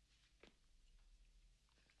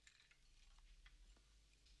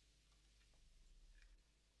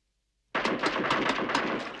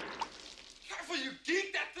 Careful, you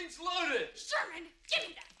geek! That thing's loaded! Sherman, give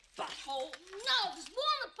me that butthole. No, there's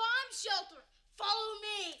more in the bomb shelter. Follow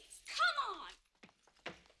me. Come on.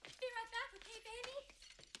 Be right back, okay, baby?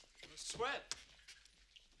 No sweat.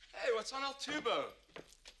 Hey, what's on El Tubo?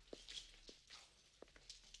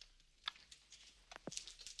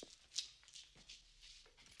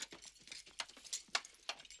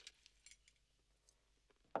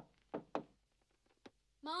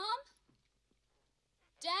 Mom?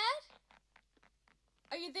 Dad?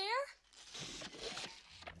 Are you there?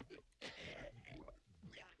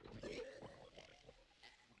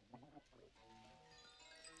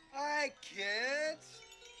 Hi, kids.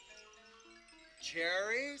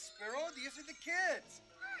 Jerry, Spiro, these are the kids.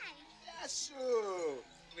 Yes,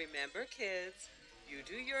 remember, kids, you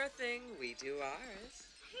do your thing, we do ours.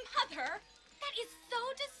 Mother, that is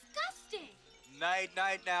so disgusting. Night,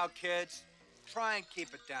 night now, kids. Try and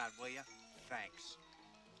keep it down, will you? Thanks.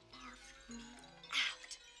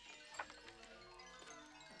 Out.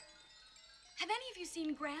 Have any of you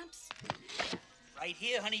seen Gramps? Right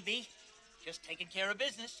here, honeybee. Just taking care of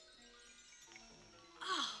business.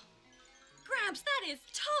 Oh, Gramps, that is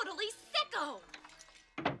totally sicko.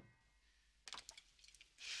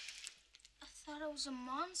 I thought it was a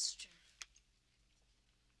monster.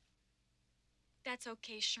 That's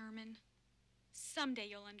okay, Sherman. Someday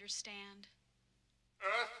you'll understand.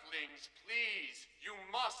 Earthlings, please, you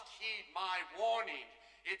must heed my warning.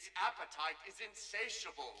 Its appetite is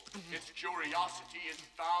insatiable. Its curiosity is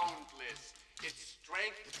boundless. Its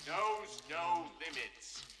strength knows no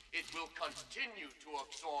limits. It will continue to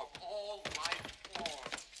absorb all life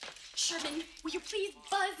forms. Sherman, will you please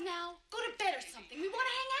buzz now? Go to bed or something. We want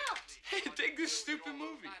to hang out. Hey, dig this stupid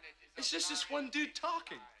movie. It's just this one dude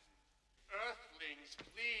talking. Earthlings,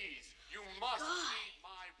 please, you must heed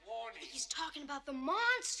my warning. He's talking about the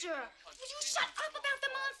monster. Will you shut up about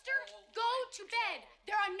the monster? Go to bed.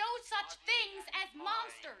 There are no such things as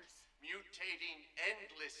monsters. Mutating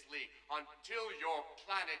endlessly until your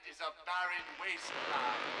planet is a barren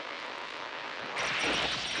wasteland.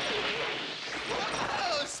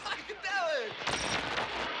 Whoa, psychedelic!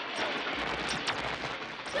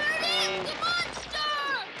 Gerrit, the monster!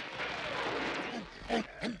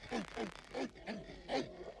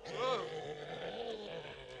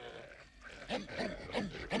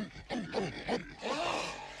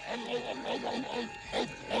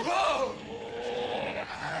 Whoa.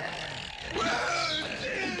 Whoa!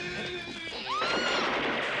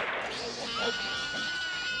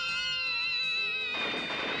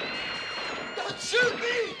 Don't shoot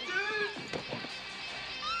me, dude!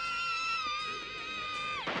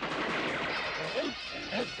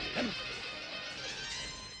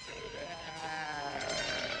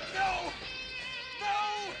 No! No!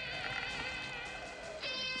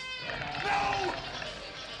 No!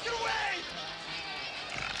 Get away!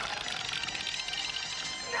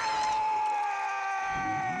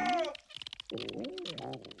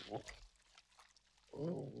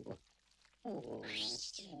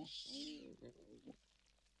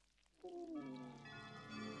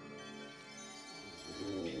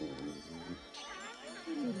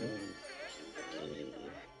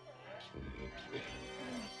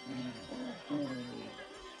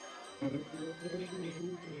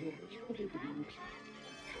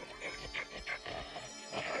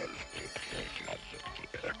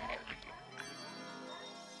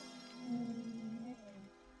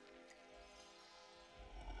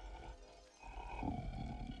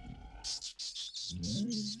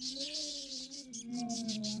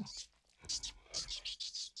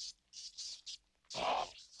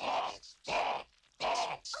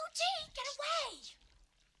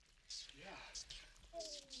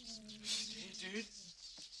 Dude.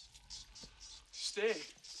 Stay.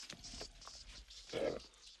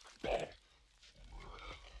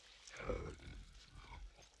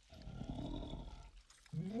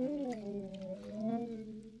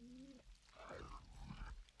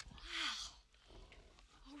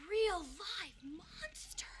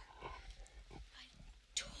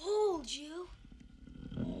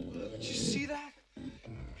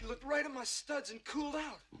 my studs and cooled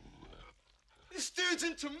out. This dude's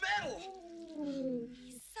into metal.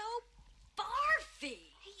 He's so barfy.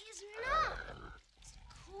 He is not. It's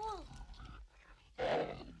cool.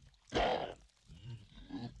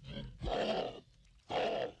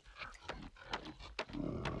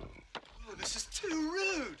 Oh, this is too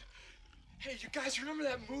rude. Hey, you guys remember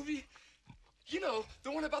that movie? You know,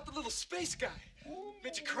 the one about the little space guy.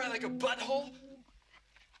 Made you cry like a butthole?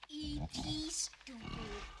 E.T. stupid.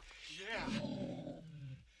 Yeah.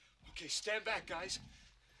 Okay, stand back, guys.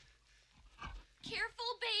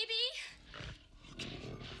 Careful, baby.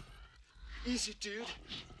 Easy, dude.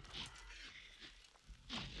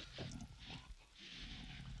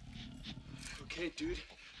 Okay, dude.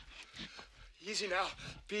 Easy now,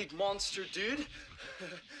 big monster dude.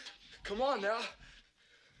 Come on now.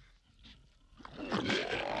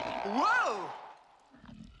 Whoa!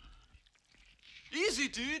 Easy,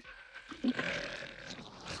 dude.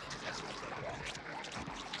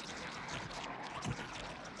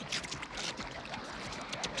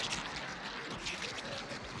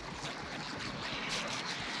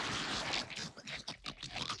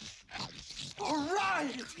 All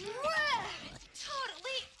right! Wow,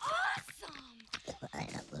 totally awesome!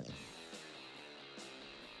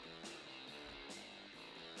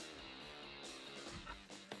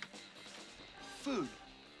 Food.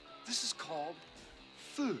 This is called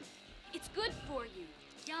food. It's good for you.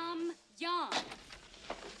 Yum, yum.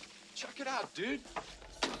 Check it out, dude.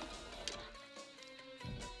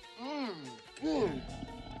 Food.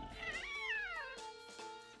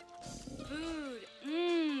 Food.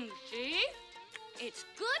 See? It's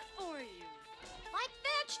good for you. Like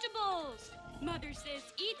vegetables. Mother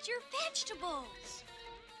says eat your vegetables.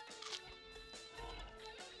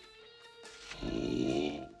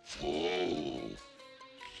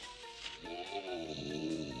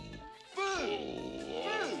 Food!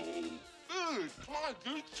 Come on,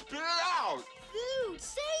 dude, spit it out! Food,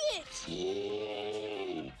 say it.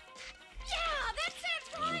 Yeah, that sounds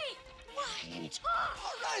right. What?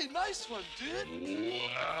 All right, nice one, dude.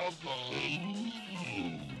 Oh,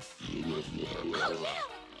 yeah.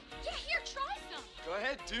 Yeah, here, try some. Go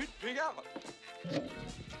ahead, dude, pig out.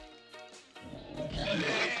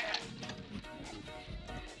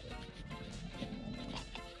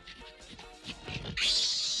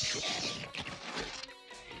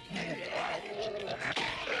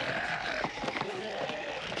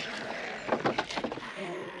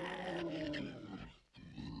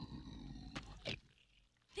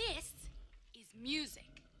 This is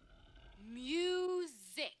music.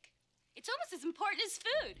 Music. It's almost as important as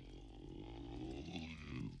food.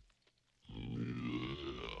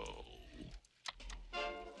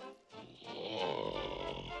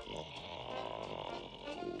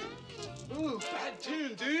 Ooh, bad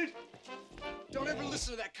tune, dude. Don't ever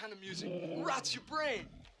listen to that kind of music. It rots your brain.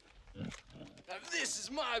 Now this is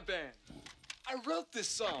my band. I wrote this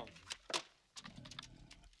song.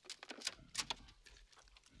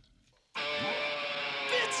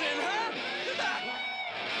 Fits in, huh?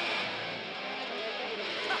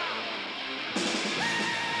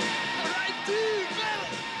 All right, dude, metal.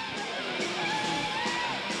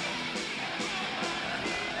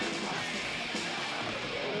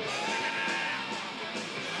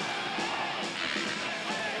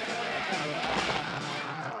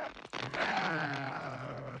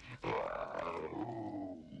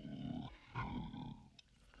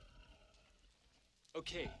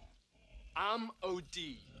 Okay, I'm OD.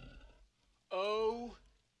 OD.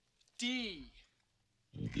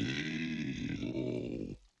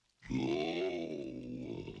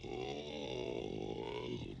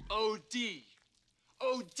 OD.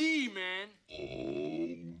 OD, man.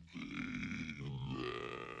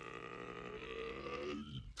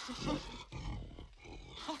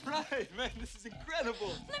 All right, man, this is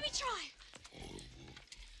incredible. Let me try.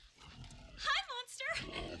 Hi, Monster.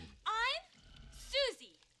 I'm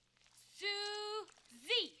Susie.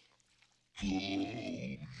 Susie.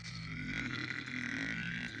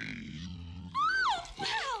 Oh,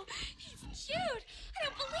 wow. He's cute. I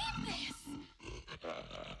don't believe this.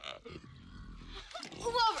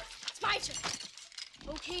 Move over. It's my turn.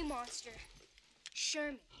 Okay, Monster.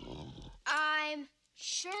 Sherman. I'm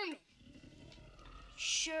Sherman.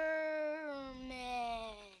 Sherman.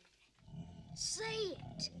 Say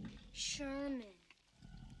it. Sherman.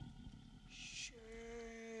 Sherman.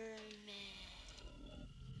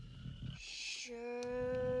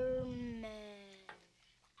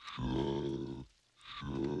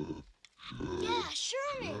 Yeah,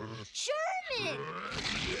 Sherman. Sherman.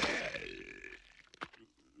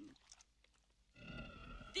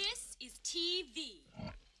 This is TV.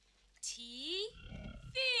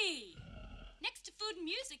 TV.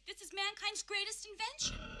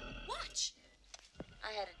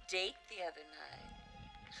 date the other night.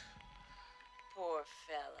 Poor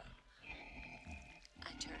fella.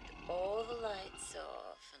 I turned all the lights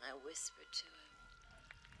off and I whispered to him,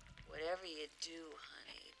 whatever you do,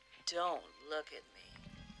 honey, don't look at me.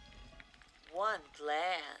 One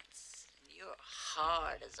glance, and you're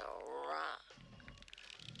hard as a rock.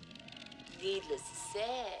 Needless to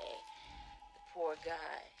say, the poor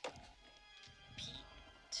guy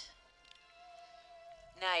peeped.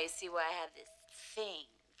 Now you see why I have this thing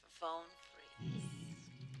for phone freeze.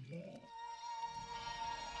 Hey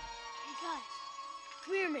guys,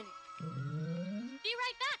 come here a minute. Be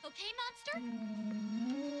right back, okay, monster?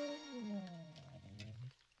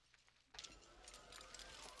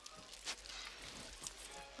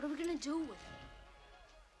 What are we gonna do with it?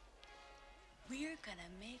 We're gonna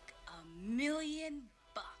make $1 million.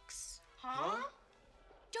 Huh?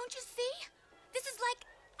 Don't you see? This is like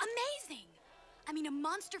amazing. I mean, a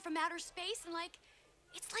monster from outer space, and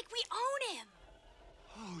it's like we own him.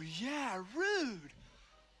 Oh, yeah, rude.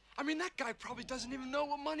 I mean, that guy probably doesn't even know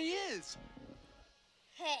what money is.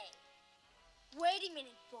 Hey, wait a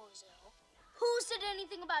minute, bozo. Who said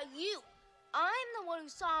anything about you? I'm the one who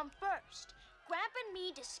saw him first. Grandpa and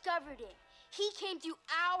me discovered him. He came through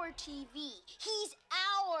our TV. He's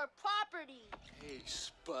our property. Hey,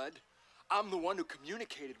 Spud. I'm the one who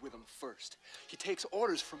communicated with him first. He takes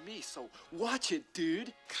orders from me, so watch it,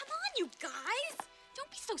 dude. Come on, you guys. Don't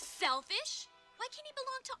be so selfish. Why can't he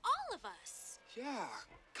belong to all of us? Yeah,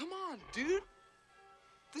 come on, dude.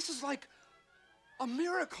 This is like a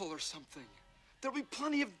miracle or something. There'll be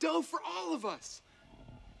plenty of dough for all of us.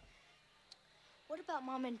 What about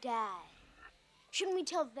Mom and Dad? Shouldn't we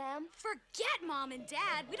tell them? Forget Mom and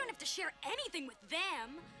Dad. We don't have to share anything with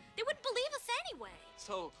them. They wouldn't believe us anyway.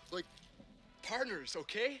 So, like, partners,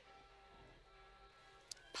 okay?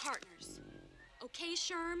 Partners. Okay,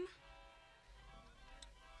 Sherm?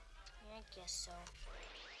 Yeah, I guess so.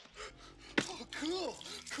 Oh, cool,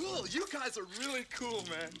 cool. You guys are really cool,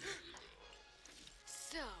 man.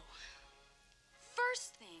 So,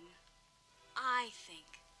 first thing, I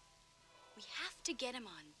think we have to get him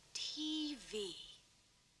on TV.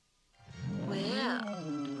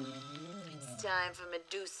 Well, it's time for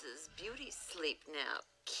Medusa's beauty sleep now,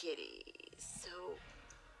 kitty. So,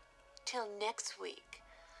 till next week,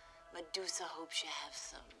 Medusa hopes you have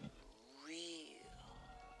some real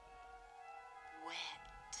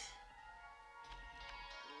wet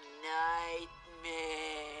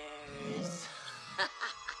nightmares.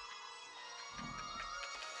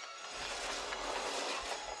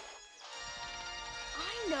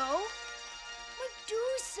 I know.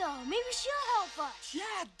 Medusa. Maybe she'll help us.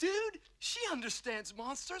 Yeah, dude. She understands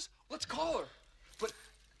monsters. Let's call her. But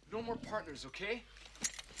no more partners, okay?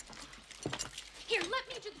 Here, let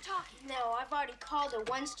me do the talking. No, I've already called her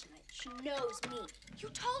once tonight. She knows me. You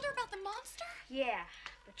told her about the monster? Yeah,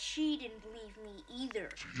 but she didn't believe me either.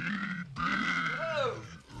 Whoa!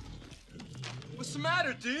 What's the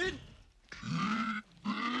matter, dude?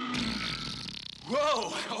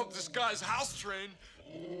 Whoa, I hope this guy's house trained.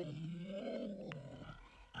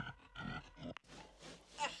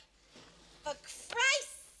 For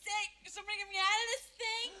Christ's sake, somebody get me out of this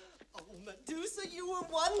thing. Oh, Medusa, you were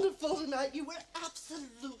wonderful tonight. You were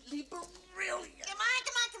absolutely brilliant. Come on.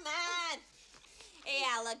 Hey,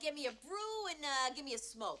 Al, give me a brew and give me a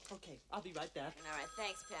smoke. Okay, I'll be right back. All right,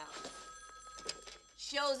 thanks, pal.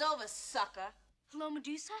 Show's over, sucker. Hello,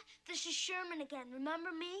 Medusa. This is Sherman again.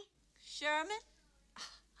 Remember me? Sherman?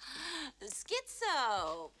 The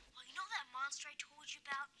schizo. Well, you know that monster I told you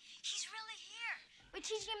about? He's really here. We're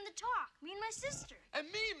teaching him to talk. Me and my sister. And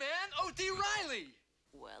me, man, O.D. Riley.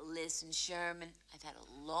 Well, listen, Sherman, I've had a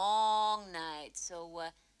long night,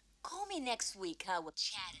 so call me next week, huh? We'll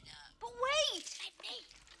chat it up. But wait!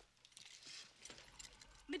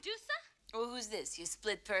 Medusa? Oh, who's this? Your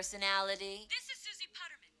split personality? This is Susie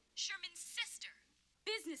Putterman, Sherman's sister.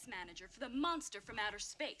 Business manager for the monster from outer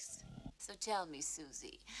space. So tell me,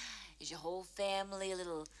 Susie, is your whole family a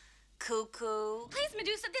little cuckoo? Please,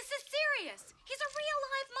 Medusa, this is serious. He's a real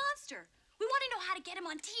live monster. We want to know how to get him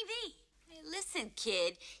on TV. Hey, listen,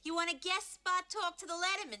 kid, you want a guest spot? Talk to the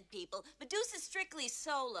Letterman people. Medusa's strictly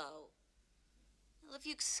solo. Well, if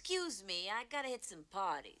you excuse me, I gotta hit some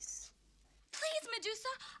parties. Please, Medusa,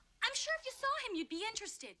 I'm sure if you saw him, you'd be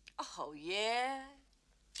interested. Oh, yeah?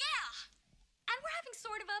 Yeah. And we're having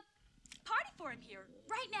sort of a party for him here,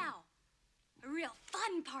 right now. A real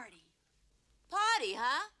fun party. Party,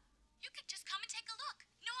 huh? You could just come and take a look.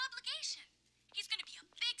 No obligation. He's gonna be a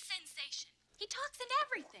big sensation. He talks and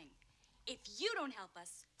everything. If you don't help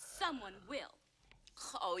us, someone will.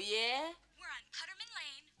 Oh, yeah? We're on Putterman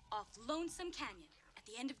Lane, off Lonesome Canyon, at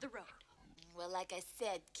the end of the road. Well, like I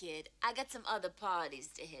said, kid, I got some other parties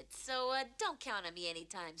to hit, so don't count on me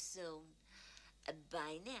anytime soon.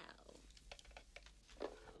 Bye now.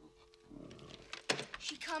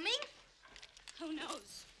 She coming? Who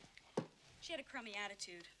knows? She had a crummy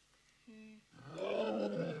attitude.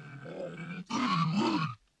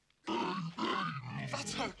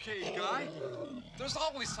 That's okay, Guy. There's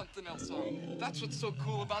always something else on. That's what's so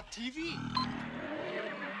cool about TV.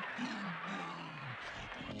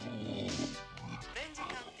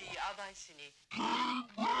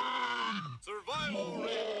 Survival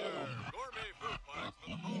Ranger! Gourmet food products for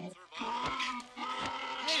the home survival.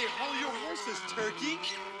 Hey, hold your horses, Turkey.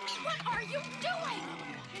 What are you doing?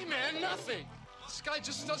 Hey, man, nothing. This guy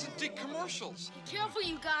just doesn't dig commercials. Be careful,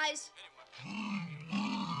 you guys. He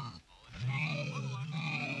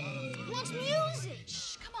wants music.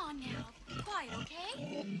 Shh, come on now. Be quiet,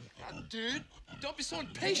 okay? Dude, don't be so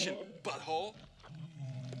impatient, butthole.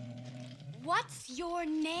 What's your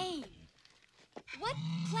name? What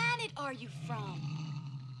planet are you from?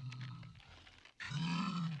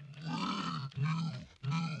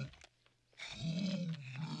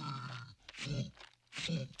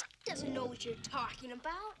 Doesn't know what you're talking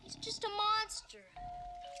about. He's just a monster.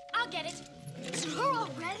 I'll get it. It's her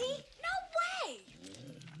already? No way!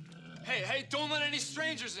 Hey, don't let any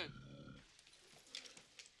strangers in.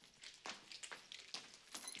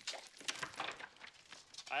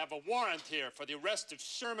 I have a warrant here for the arrest of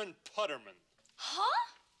Sherman Putterman.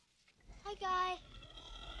 Huh? Hi, Guy.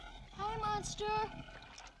 Hi, Monster.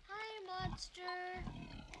 Hi, Monster.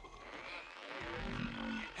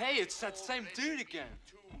 Hey, it's that same dude again.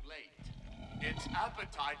 Too late. Its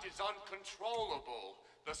appetite is uncontrollable.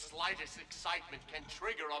 The slightest excitement can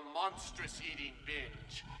trigger a monstrous eating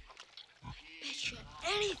binge. Bet you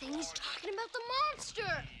anything he's talking about the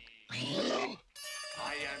monster.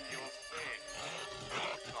 I am your friend.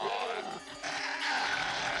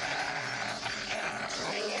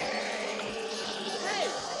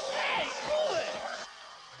 Hey, cool it!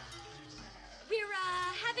 We're,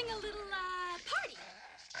 having a little, party.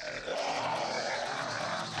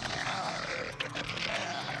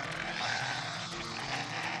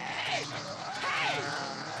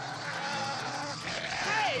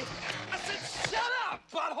 Hey! I said shut up,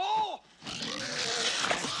 butthole!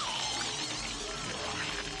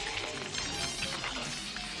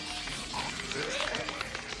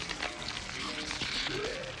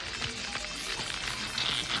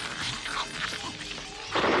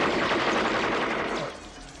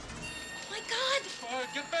 My God!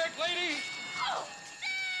 Get back, lady! Oh!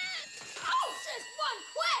 Oh! Just one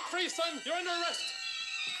quick! Freeze, son! You're under arrest!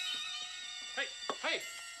 Hey!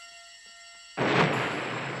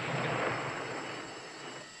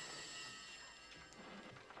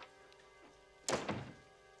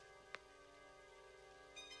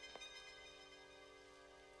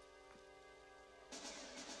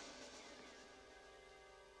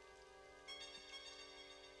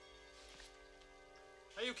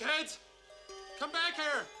 Hey, you kids! Come back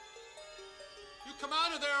here! You come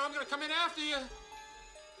out of there, I'm gonna come in after you!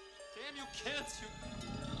 Damn you kids, you...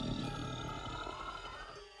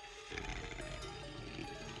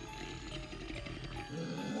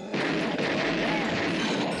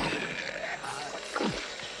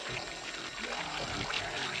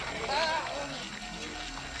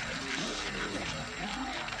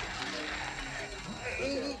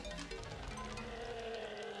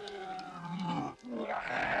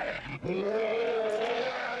 What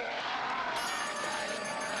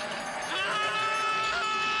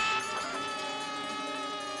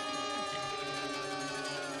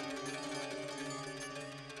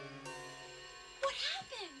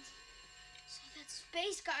happened? So that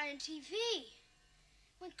space guy on TV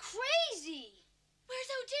went crazy. Where's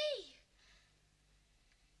OD?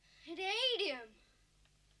 It ate him.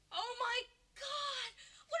 Oh my God!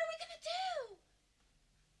 What are we gonna do?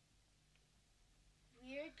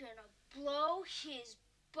 We're gonna blow his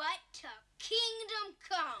butt to kingdom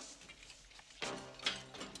come.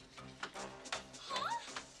 Huh?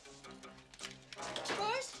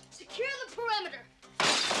 First, secure the perimeter.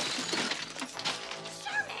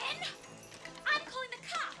 Sherman! I'm calling the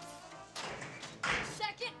cops.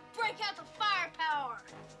 Second, break out the firepower.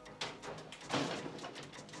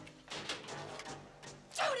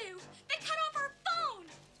 Dodo! They cut off our phone!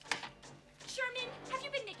 Sherman, have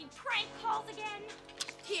you been making prank calls again?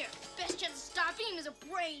 Here, best chance of stopping him is a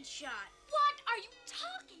brain shot. What are you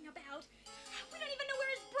talking about? We don't even know where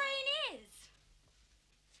his brain is.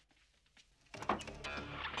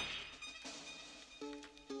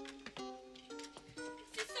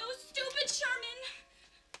 This is so stupid, Sherman.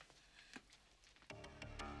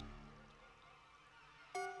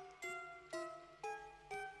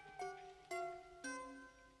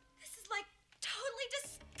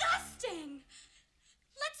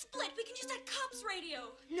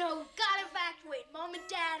 No, gotta evacuate. Mom and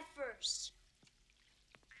Dad first.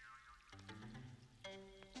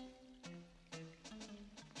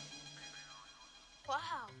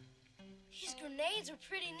 Wow, these grenades are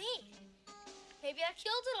pretty neat. Maybe I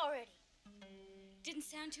killed it already. Didn't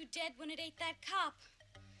sound too dead when it ate that cop.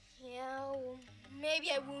 Yeah, well,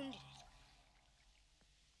 maybe I wounded it.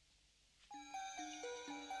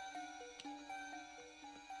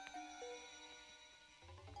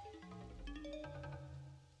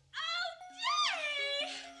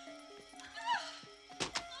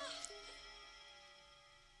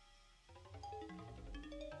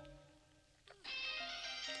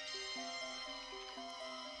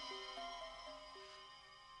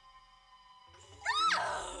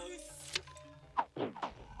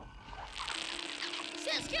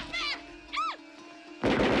 Sis, get back!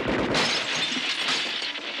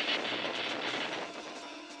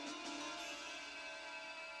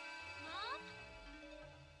 Mom?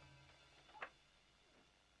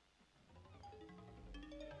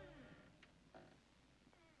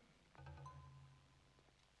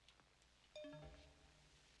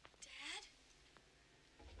 Dad?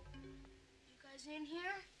 You guys in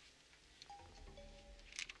here?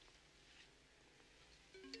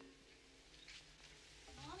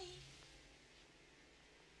 Mommy?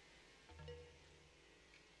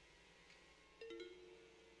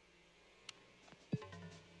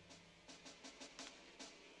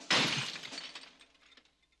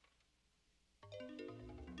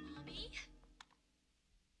 Mommy?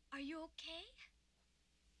 Are you okay?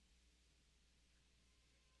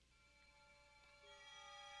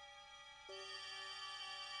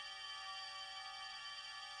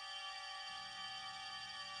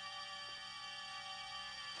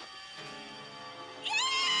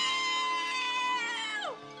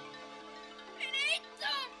 It ate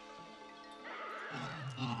them!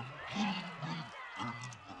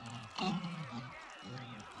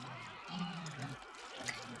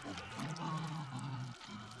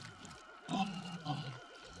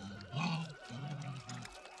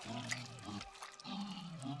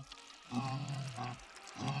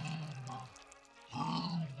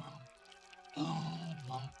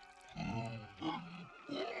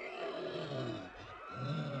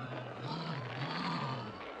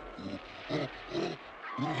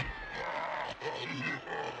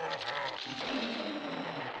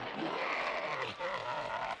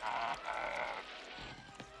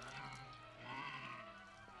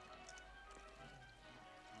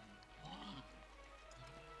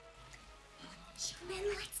 Men,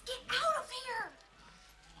 let's get out of here!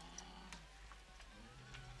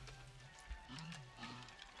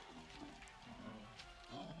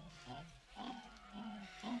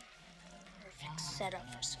 Perfect setup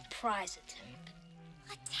for a surprise attack.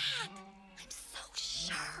 Attack! I'm so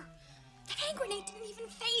sure. That hand grenade didn't even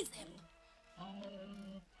faze him.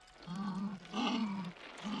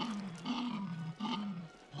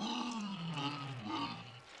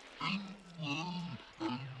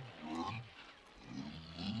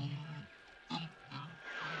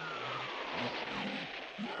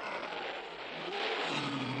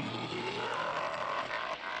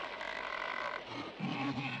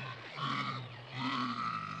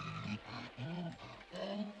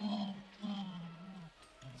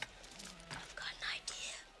 Got an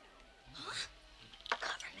idea. Huh?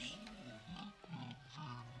 Cover me.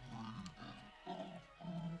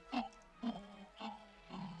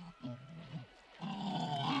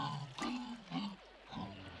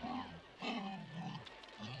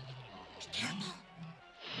 Be careful.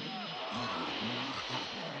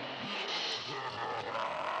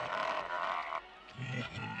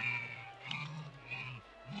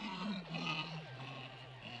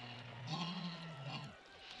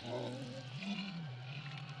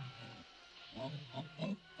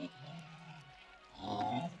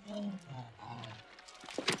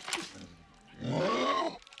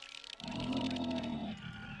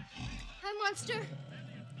 Hi, monster.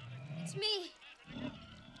 It's me,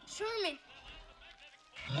 Sherman.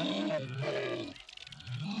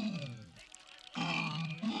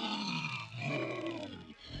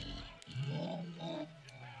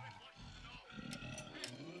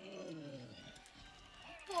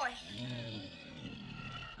 Boy.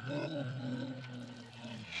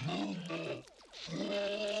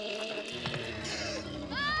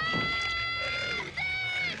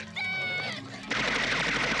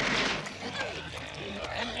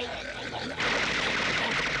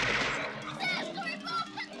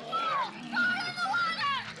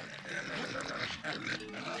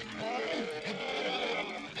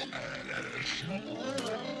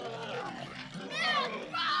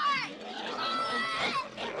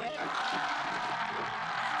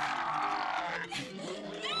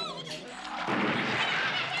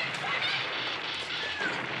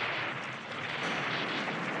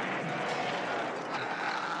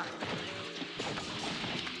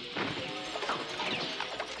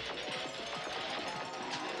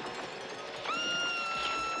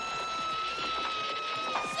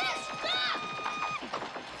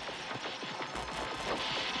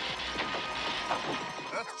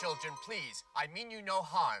 children, please. I mean you no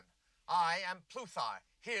harm. I am Pluthar,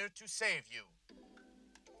 here to save you.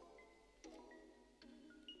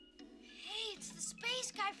 Hey, it's the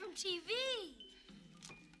space guy from TV.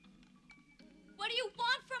 What do you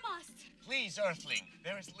want from us? Please, Earthling,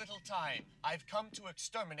 there is little time. I've come to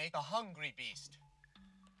exterminate the hungry beast.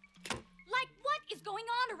 Like, what is going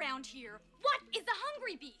on around here? What is the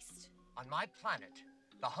hungry beast? On my planet,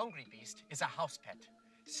 the hungry beast is a house pet,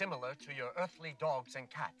 similar to your earthly dogs and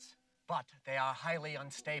cats. But they are highly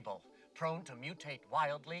unstable, prone to mutate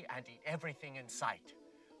wildly and eat everything in sight.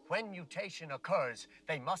 When mutation occurs,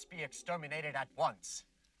 they must be exterminated at once.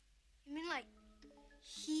 You mean like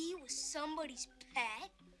he was somebody's pet?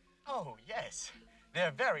 Oh, yes.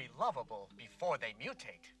 They're very lovable before they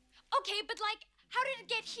mutate. Okay, but like, how did it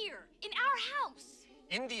get here? In our house?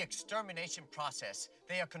 In the extermination process,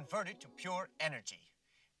 they are converted to pure energy,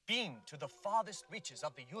 beamed to the farthest reaches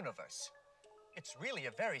of the universe. It's really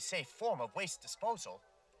a very safe form of waste disposal.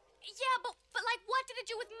 Yeah, but like, what did it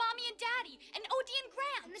do with Mommy and Daddy and Odie and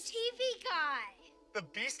Grant? And the TV guy. The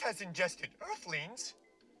beast has ingested Earthlings.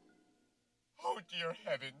 Oh, dear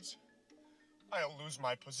heavens. I'll lose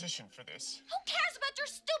my position for this. Who cares about your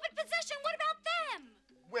stupid position? What about them?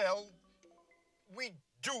 Well, we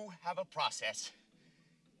do have a process.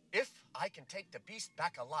 If I can take the beast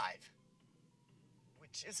back alive,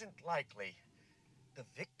 which isn't likely, the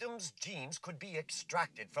victim's genes could be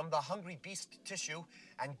extracted from the hungry beast tissue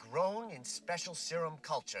and grown in special serum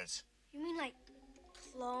cultures. You mean like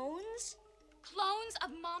clones? Clones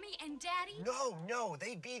of Mommy and Daddy? No,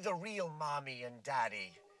 they'd be the real Mommy and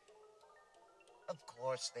Daddy. Of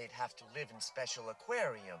course, they'd have to live in special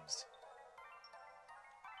aquariums. Come on.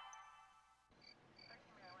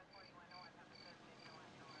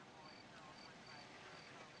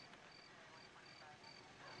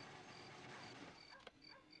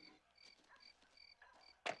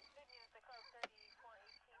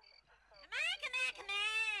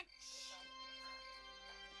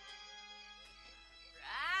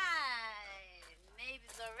 Right.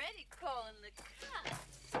 Maybe's already calling the cops.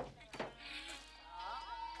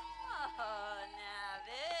 Oh, now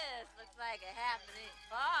this looks like a happening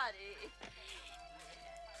party.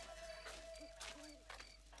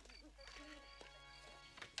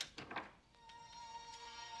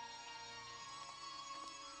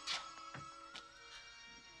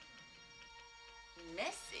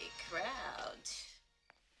 Messy crowd.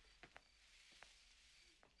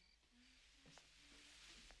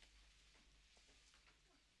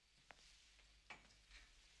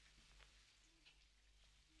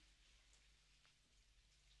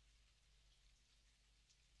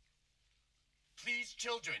 Please,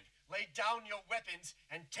 children, lay down your weapons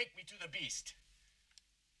and take me to the beast.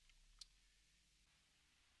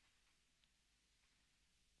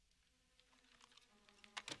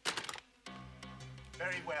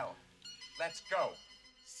 Very well. Let's go.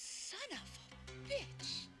 Son of a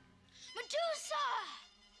bitch. Medusa!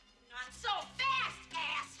 Not so fast,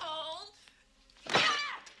 asshole!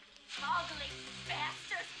 Ah! Ugly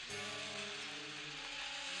bastard!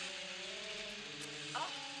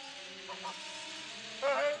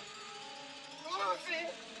 Losing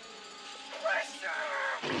pressure!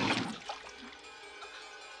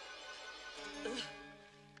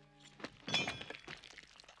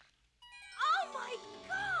 Oh my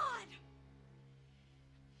God!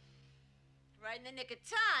 Right in the nick of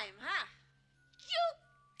time, huh? You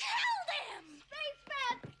killed him!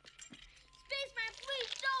 Spaceman! Spaceman,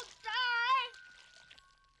 please don't die!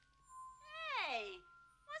 Hey,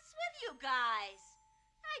 what's with you guys?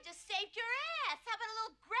 I just saved your ass. How about a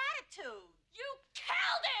little gratitude? You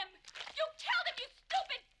killed him! You killed him, you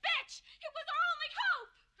stupid bitch! He was our only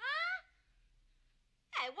hope! Huh?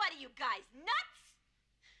 Hey, what are you guys, nuts?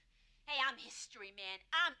 Hey, I'm History Man.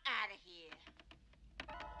 I'm out of here.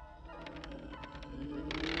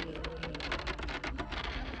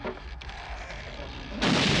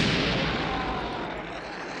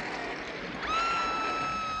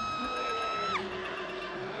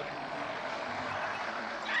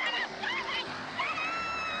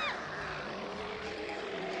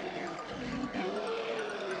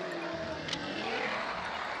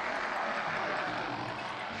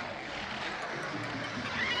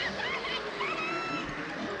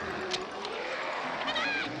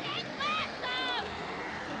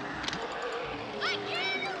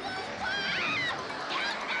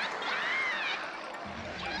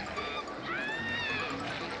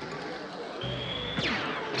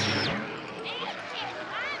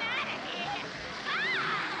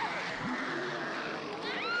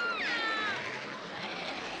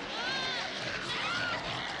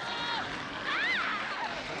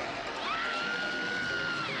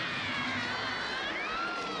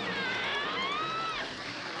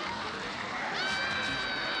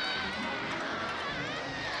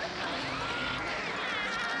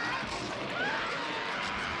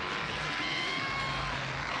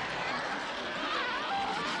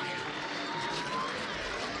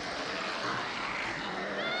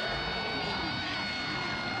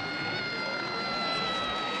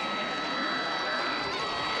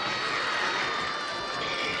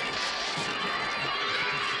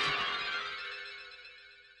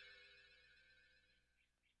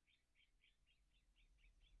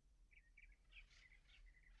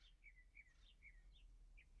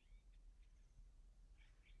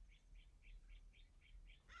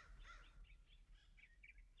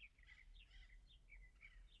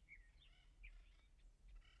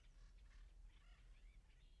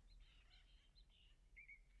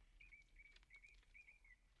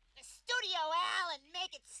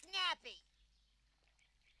 make it snappy.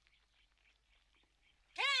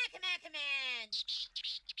 Come on, come on, come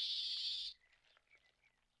on.